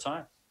edge all the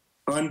time.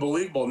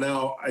 Unbelievable.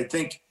 Now, I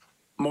think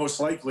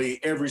most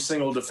likely every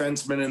single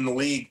defenseman in the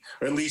league,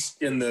 or at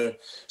least in the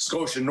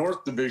Scotia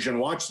North Division,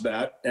 watched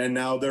that, and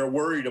now they're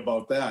worried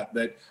about that,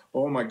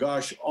 oh my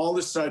gosh, all of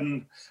a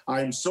sudden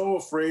I'm so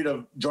afraid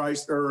of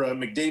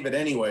McDavid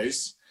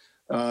anyways.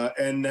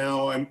 And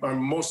now I'm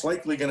most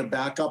likely going to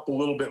back up a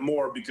little bit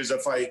more, because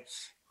if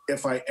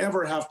I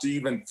ever have to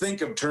even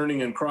think of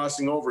turning and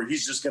crossing over,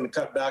 he's just going to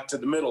cut back to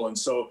the middle. And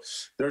so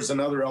there's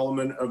another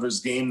element of his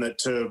game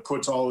that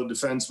puts all the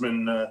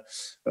defensemen,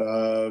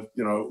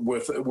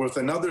 with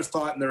another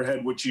thought in their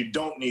head, which you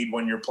don't need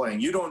when you're playing.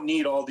 You don't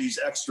need all these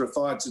extra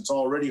thoughts. It's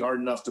already hard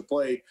enough to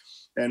play.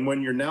 And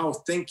when you're now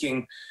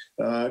thinking,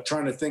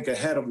 trying to think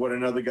ahead of what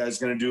another guy's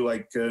going to do,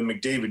 like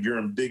McDavid, you're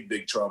in big,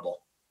 big trouble.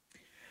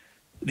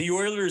 The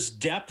Oilers'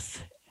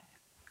 depth,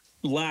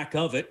 lack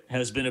of it,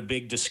 has been a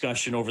big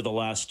discussion over the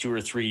last 2 or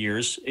 3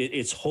 years.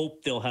 It's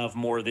hoped they'll have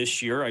more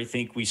this year. I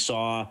think we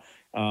saw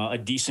a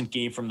decent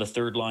game from the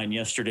third line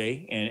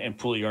yesterday, and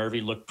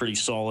Puljujarvi looked pretty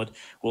solid.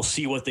 We'll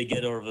see what they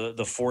get over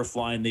the fourth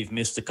line. They've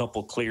missed a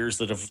couple clears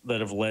that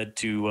have led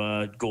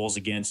to goals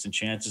against and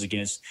chances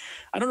against.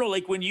 I don't know,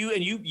 like when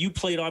you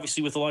played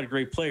obviously with a lot of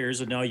great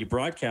players, and now you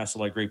broadcast a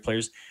lot of great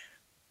players.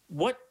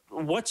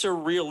 What's a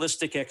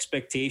realistic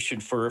expectation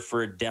for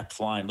a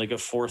depth line, like a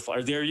fourth line?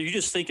 Are you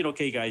just thinking,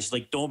 okay, guys,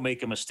 like don't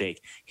make a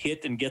mistake,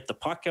 hit and get the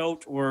puck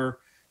out,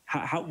 or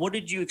what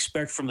did you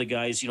expect from the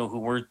guys, who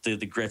weren't the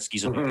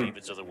Gretzkys and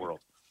McDavids of the world?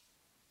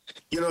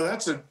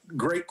 That's a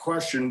great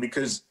question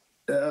because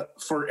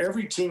for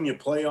every team you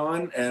play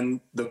on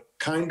and the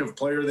kind of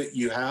player that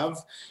you have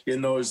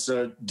in those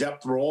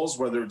depth roles,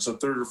 whether it's a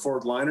third or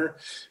fourth liner,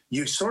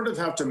 you sort of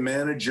have to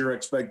manage your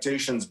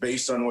expectations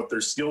based on what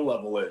their skill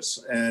level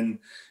is. And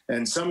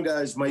some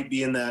guys might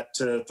be in that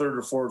third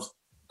or fourth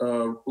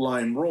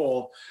line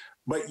role,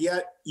 but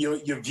yet you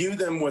view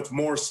them with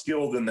more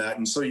skill than that.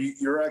 And so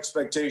your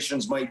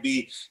expectations might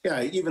be,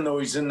 even though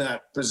he's in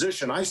that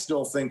position, I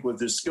still think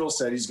with his skill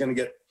set, he's going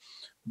to get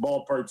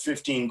ballpark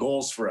 15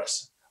 goals for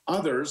us.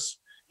 Others,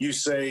 you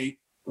say,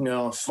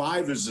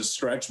 5 is a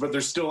stretch, but they're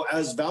still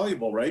as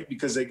valuable, right?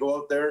 Because they go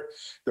out there,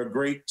 they're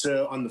great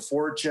on the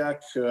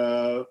forecheck.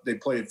 They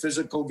play a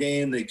physical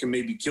game. They can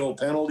maybe kill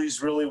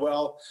penalties really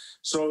well.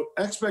 So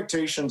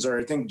expectations are,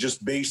 I think,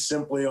 just based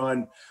simply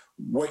on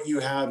what you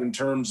have in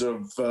terms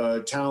of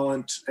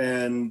talent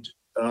and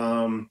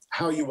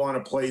how you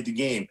want to play the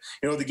game.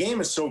 The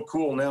game is so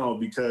cool now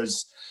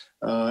because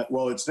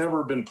it's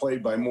never been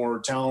played by more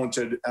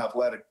talented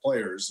athletic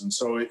players. And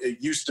so it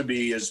used to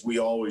be, as we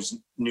always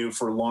knew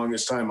for the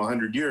longest time,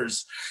 100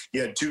 years,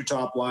 you had 2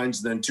 top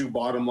lines, then 2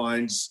 bottom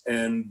lines,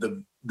 and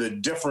the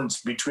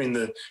difference between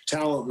the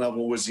talent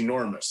level was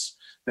enormous.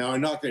 Now,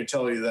 I'm not going to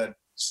tell you that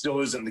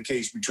still isn't the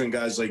case between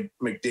guys like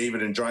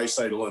McDavid and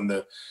Draisaitl in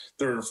the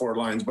third or fourth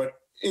lines. But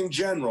in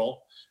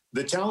general,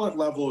 the talent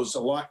level is a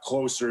lot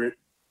closer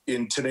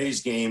in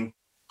today's game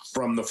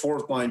from the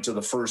fourth line to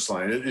the first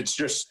line. It's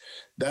just,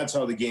 that's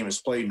how the game is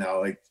played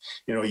now.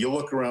 You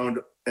look around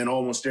and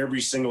almost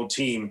every single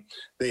team,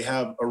 they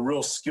have a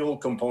real skill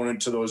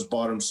component to those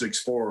bottom 6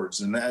 forwards.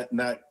 And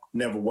that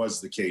never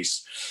was the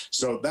case.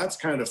 So that's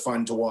kind of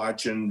fun to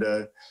watch. And,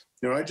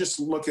 I just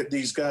look at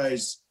these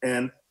guys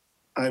and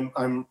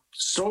I'm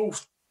so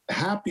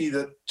happy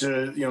that,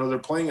 they're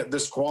playing at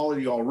this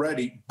quality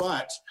already,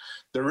 but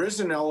there is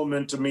an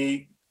element to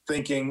me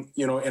thinking,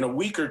 in a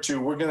week or two,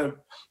 we're going to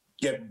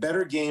get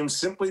better games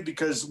simply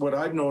because what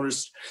I've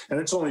noticed, and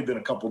it's only been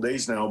a couple of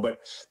days now, but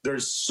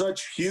there's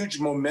such huge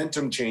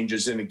momentum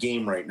changes in a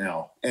game right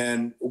now.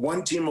 And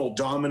one team will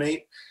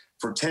dominate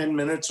for 10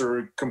 minutes or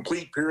a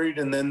complete period,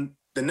 and then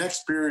the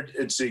next period,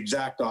 it's the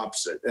exact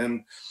opposite.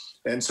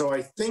 And so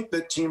I think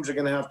that teams are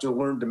going to have to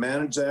learn to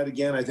manage that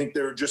again. I think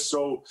they're just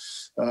so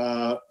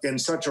in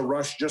such a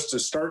rush just to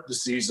start the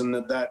season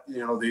that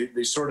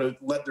they sort of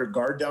let their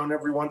guard down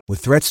every once. With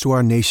threats to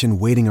our nation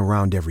waiting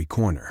around every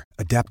corner,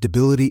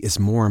 adaptability is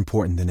more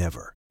important than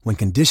ever. When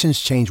conditions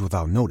change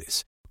without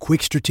notice,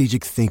 quick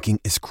strategic thinking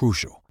is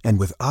crucial. And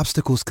with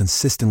obstacles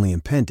consistently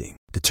impending,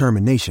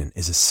 determination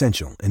is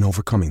essential in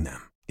overcoming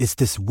them. It's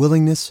this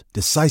willingness,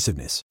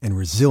 decisiveness, and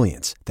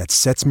resilience that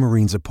sets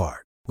Marines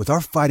apart. With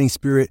our fighting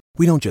spirit,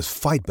 we don't just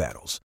fight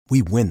battles,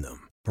 we win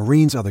them.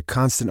 Marines are the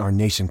constant our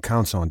nation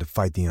counts on to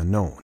fight the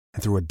unknown.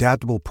 And through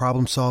adaptable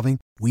problem solving,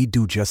 we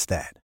do just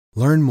that.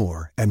 Learn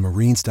more at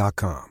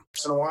marines.com.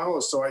 In a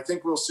while, so I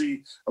think we'll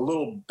see a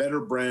little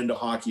better brand of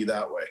hockey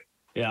that way.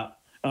 Yeah.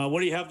 What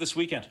do you have this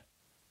weekend?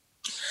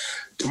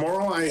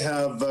 Tomorrow I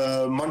have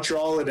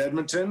Montreal at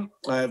Edmonton.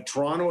 I have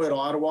Toronto at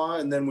Ottawa,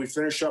 and then we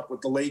finish up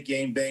with the late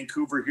game,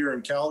 Vancouver here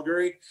in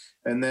Calgary.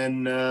 And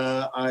then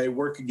I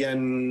work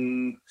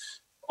again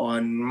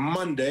on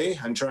Monday.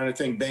 I'm trying to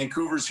think.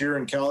 Vancouver's here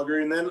in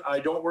Calgary, and then I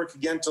don't work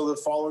again till the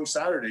following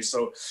Saturday.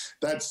 So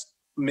that's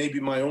maybe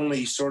my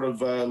only sort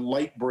of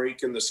light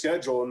break in the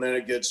schedule, and then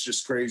it gets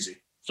just crazy.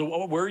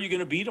 So where are you going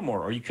to be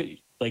tomorrow? Are you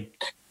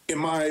in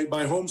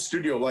my home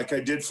studio, like I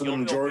did for the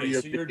majority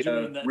of the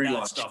relaunch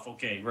that stuff?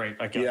 Okay, right.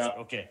 I guess.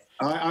 Yeah. Okay.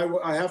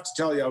 I have to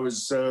tell you, I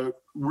was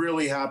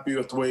really happy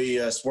with the way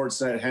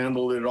Sportsnet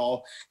handled it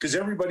all, because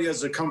everybody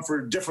has a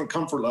different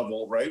comfort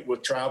level, right,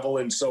 with travel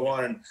and so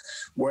on.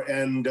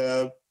 And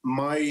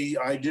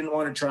I didn't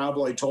want to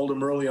travel. I told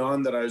them early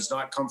on that I was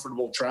not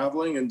comfortable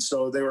traveling, and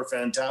so they were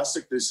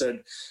fantastic. They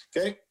said,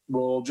 "Okay,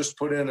 we'll just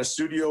put in a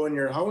studio in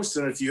your house,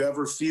 and if you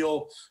ever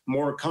feel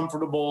more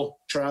comfortable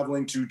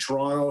traveling to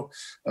Toronto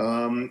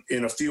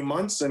in a few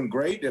months, then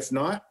great. If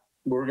not,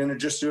 we're going to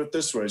just do it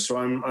this way." So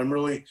I'm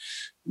really,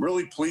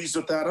 really pleased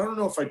with that. I don't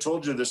know if I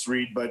told you this,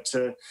 Reed, but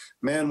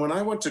man, when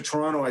I went to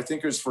Toronto, I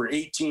think it was for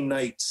 18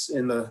 nights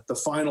in the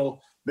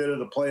final bit of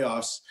the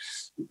playoffs.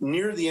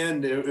 Near the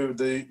end,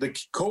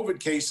 the COVID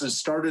cases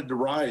started to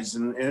rise,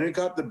 and it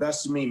got the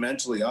best of me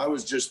mentally. I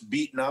was just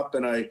beaten up,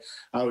 and I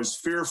was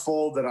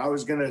fearful that I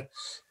was going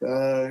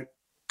to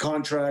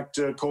contract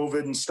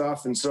COVID and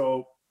stuff. And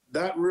so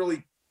that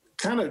really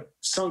kind of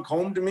sunk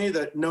home to me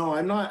that no,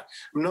 I'm not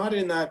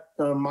in that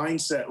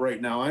mindset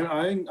right now.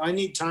 I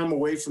need time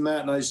away from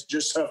that, and I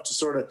just have to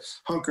sort of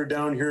hunker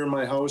down here in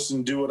my house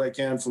and do what I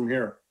can from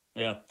here.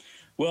 Yeah.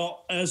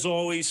 Well, as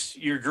always,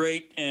 you're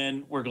great,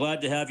 and we're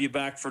glad to have you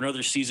back for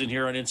another season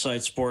here on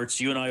Inside Sports.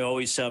 You and I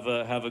always have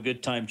a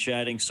good time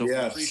chatting, so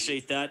yes. We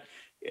appreciate that.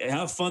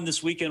 Have fun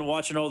this weekend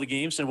watching all the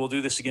games, and we'll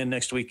do this again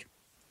next week.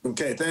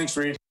 Okay, thanks,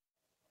 Reed.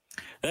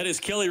 That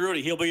is Kelly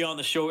Hrudey. He'll be on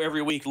the show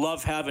every week.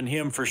 Love having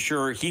him for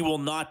sure. He will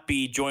not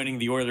be joining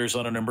the Oilers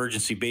on an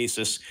emergency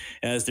basis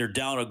as they're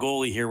down a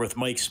goalie here with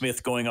Mike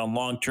Smith going on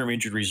long-term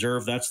injured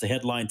reserve. That's the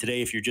headline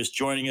today if you're just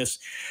joining us.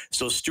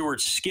 So Stuart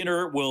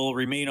Skinner will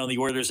remain on the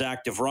Oilers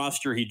active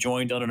roster. He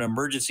joined on an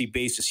emergency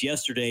basis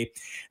yesterday.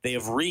 They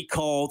have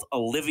recalled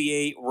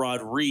Olivier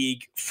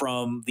Rodrigue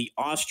from the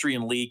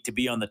Austrian League to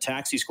be on the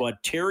taxi squad.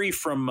 Terry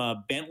from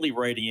Bentley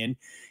writing in.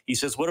 He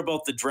says, what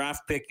about the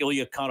draft pick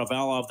Ilya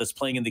Konovalov that's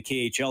playing in the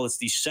KHL? It's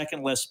the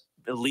second less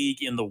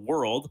league in the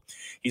world.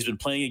 He's been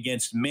playing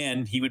against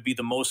men. He would be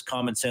the most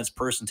common sense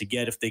person to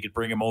get if they could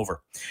bring him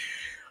over.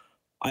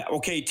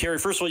 Okay, Terry,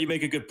 first of all, you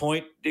make a good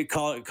point.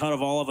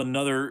 Konovalov,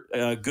 another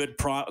good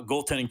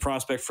goaltending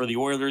prospect for the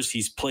Oilers.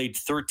 He's played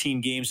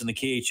 13 games in the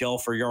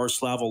KHL for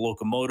Yaroslavl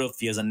Lokomotiv.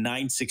 He has a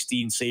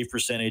 .916 save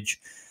percentage,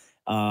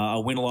 a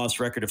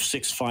win-loss record of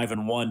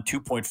 6-5-1,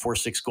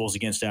 2.46 goals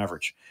against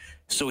average.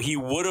 So he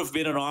would have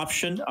been an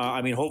option.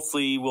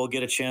 Hopefully we'll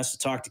get a chance to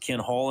talk to Ken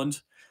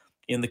Holland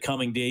in the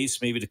coming days,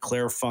 maybe to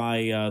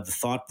clarify the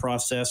thought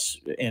process.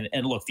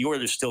 And look, the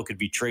Oilers still could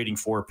be trading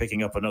for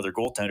picking up another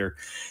goaltender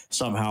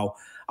somehow.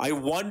 I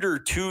wonder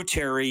too,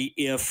 Terry,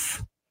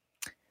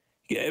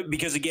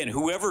 because again,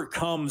 whoever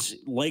comes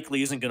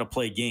likely isn't going to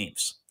play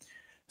games.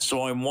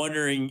 So I'm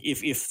wondering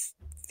if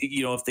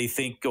they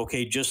think,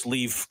 okay, just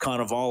leave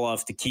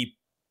Konovalov to keep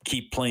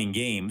playing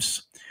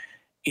games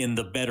in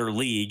the better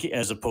league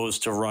as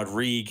opposed to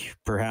Rodrigue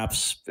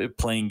perhaps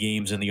playing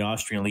games in the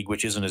Austrian league,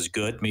 which isn't as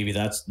good. Maybe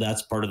that's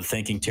part of the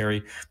thinking,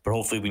 Terry, but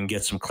hopefully we can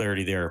get some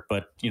clarity there.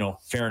 But,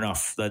 fair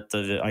enough.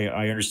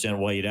 I understand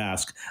why you'd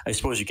ask. I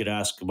suppose you could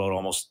ask about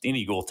almost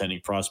any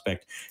goaltending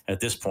prospect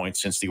at this point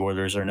since the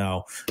Oilers are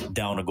now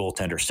down a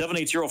goaltender.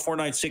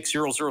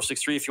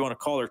 780-496-0063 if you want to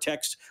call or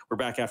text. We're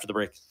back after the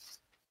break.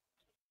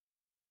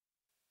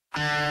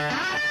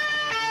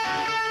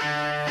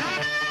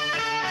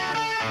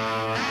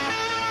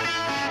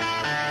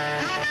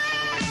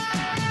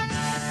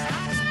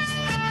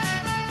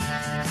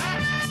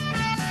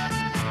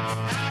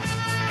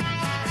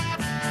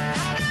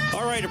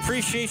 All right,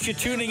 appreciate you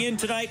tuning in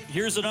tonight.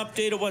 Here's an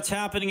update of what's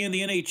happening in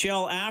the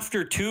NHL.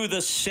 After 2,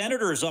 the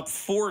Senators up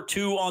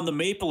 4-2 on the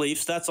Maple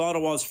Leafs. That's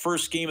Ottawa's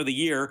first game of the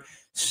year.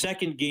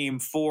 Second game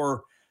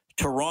for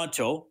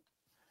Toronto.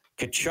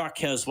 Tkachuk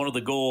has one of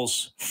the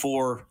goals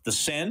for the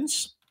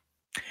Sens.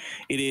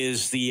 It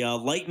is the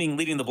Lightning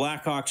leading the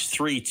Blackhawks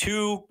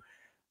 3-2.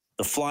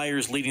 The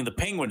Flyers leading the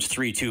Penguins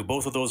 3-2.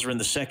 Both of those are in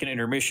the second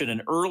intermission.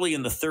 And early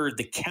in the third,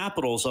 the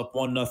Capitals up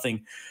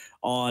 1-0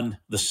 on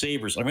the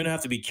Sabres. I'm going to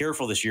have to be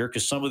careful this year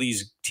because some of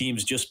these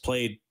teams just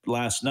played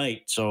last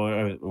night. So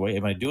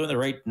am I doing the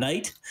right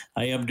night?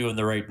 I am doing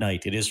the right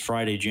night. It is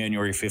Friday,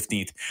 January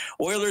 15th.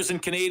 Oilers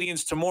and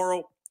Canadians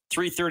tomorrow,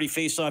 3:30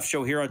 face-off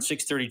show here on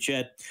 630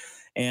 Chet.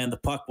 And the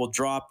puck will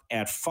drop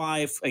at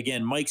 5.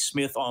 Again, Mike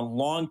Smith on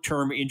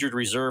long-term injured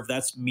reserve.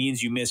 That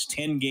means you miss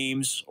 10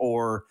 games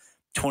or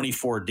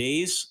 24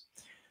 days.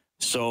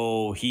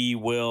 So he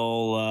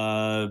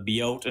will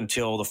be out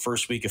until the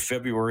first week of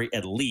February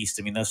at least.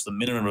 I mean, that's the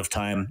minimum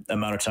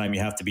amount of time you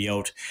have to be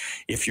out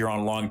if you're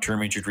on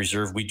long-term injured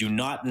reserve. We do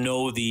not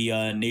know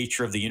the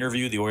nature of the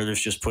interview. The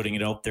Oilers just putting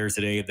it out there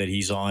today that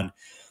he's on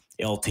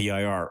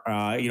LTIR.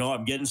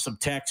 I'm getting some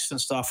texts and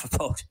stuff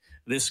about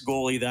this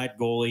goalie, that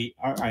goalie.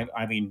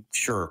 I mean,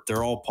 sure,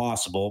 they're all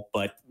possible,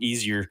 but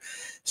easier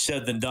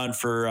said than done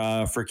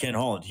for Ken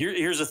Holland.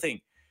 Here's the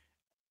thing.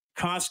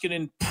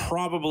 Koskinen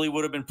probably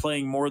would have been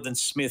playing more than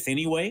Smith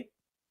anyway.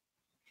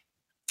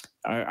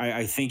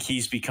 I think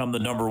he's become the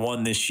number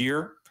one this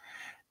year.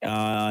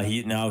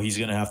 He's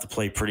going to have to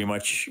play pretty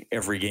much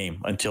every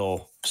game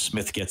until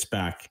Smith gets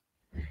back.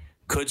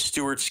 Could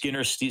Stuart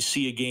Skinner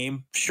see a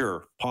game?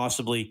 Sure,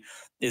 possibly.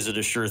 Is it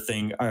a sure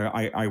thing?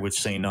 I would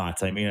say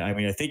not.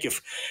 I think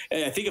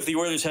if the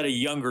Oilers had a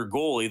younger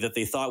goalie that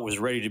they thought was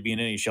ready to be an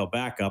NHL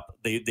backup,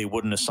 they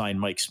wouldn't assign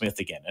Mike Smith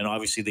again. And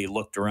obviously they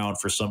looked around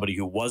for somebody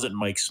who wasn't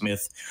Mike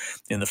Smith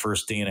in the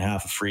first day and a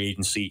half of free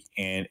agency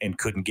and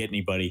couldn't get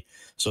anybody,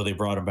 so they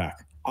brought him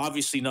back.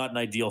 Obviously not an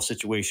ideal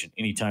situation.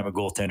 Anytime a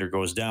goaltender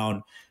goes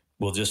down,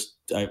 we'll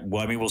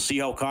see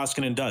how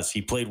Koskinen does.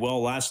 He played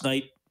well last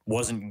night.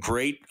 Wasn't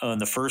great on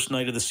the first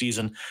night of the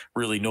season.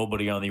 Really,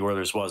 nobody on the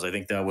Oilers was. I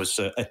think that was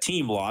a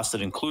team loss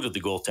that included the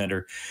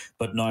goaltender,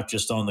 but not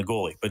just on the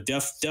goalie. But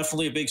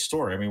definitely a big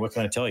story. I mean, what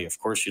can I tell you? Of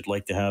course, you'd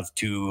like to have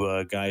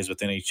two guys with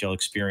NHL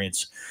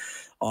experience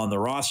on the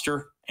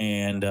roster,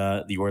 and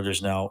the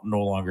Oilers now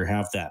no longer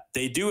have that.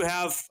 They do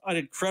have an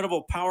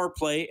incredible power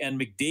play, and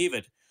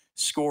McDavid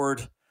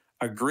scored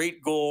a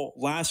great goal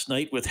last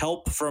night with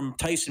help from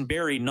Tyson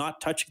Barrie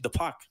not touching the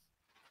puck.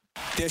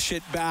 Dish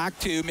it back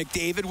to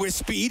McDavid with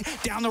speed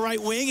down the right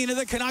wing into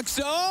the Canucks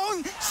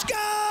zone. Scores!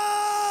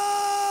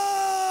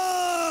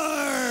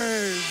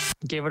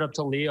 Gave it up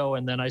to Leo,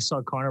 and then I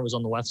saw Connor was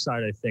on the left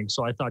side, I think.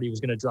 So I thought he was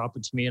going to drop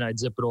it to me, and I'd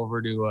zip it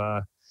over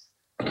to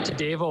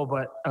Davo.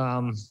 But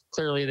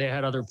clearly they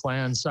had other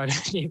plans. So I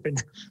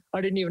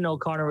didn't even know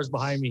Connor was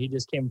behind me. He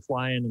just came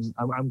flying, and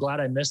I'm glad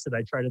I missed it.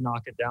 I tried to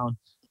knock it down.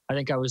 I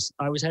think I was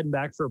heading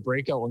back for a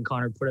breakout when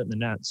Connor put it in the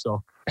net.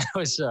 So I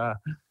was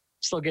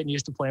still getting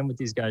used to playing with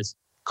these guys.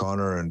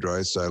 Connor and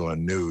Draisaitl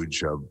and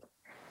Nuge have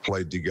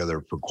played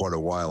together for quite a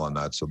while on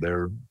that. So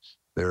they're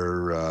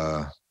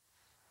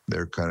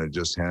kind of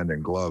just hand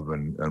in glove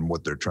and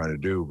what they're trying to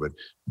do. But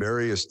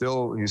Barry he's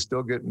still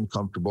getting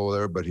comfortable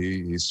there, but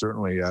he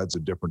certainly adds a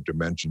different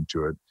dimension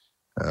to it.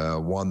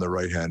 One, the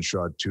right-hand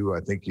shot too. I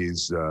think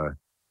he's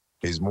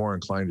more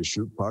inclined to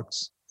shoot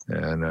pucks.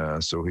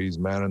 And so he's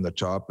manning the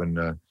top, and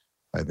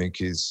I think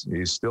he's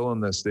still in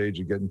the stage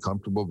of getting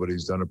comfortable, but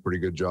he's done a pretty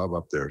good job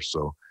up there.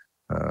 So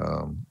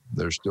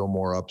there's still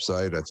more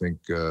upside. I think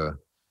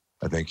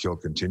he'll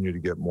continue to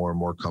get more and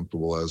more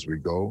comfortable as we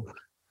go.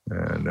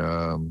 And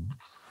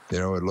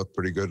it looked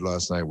pretty good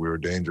last night. We were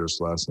dangerous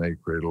last night,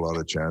 created a lot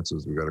of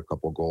chances. We got a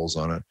couple goals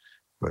on it,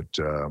 but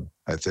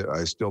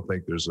I still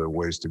think there's a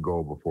ways to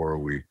go before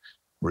we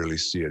really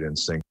see it in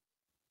sync.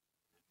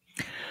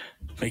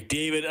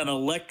 McDavid, an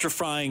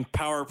electrifying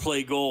power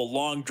play goal,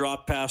 long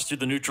drop pass through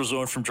the neutral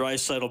zone from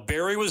Draisaitl.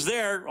 Barry was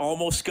there,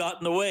 almost got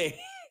in the way,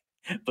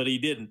 but he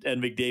didn't,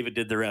 and McDavid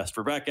did the rest.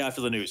 We're back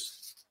after the news.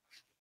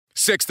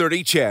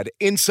 6:30 CHED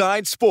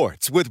Inside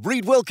Sports with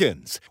Reed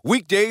Wilkins.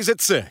 Weekdays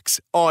at 6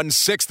 on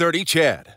 6:30 CHED.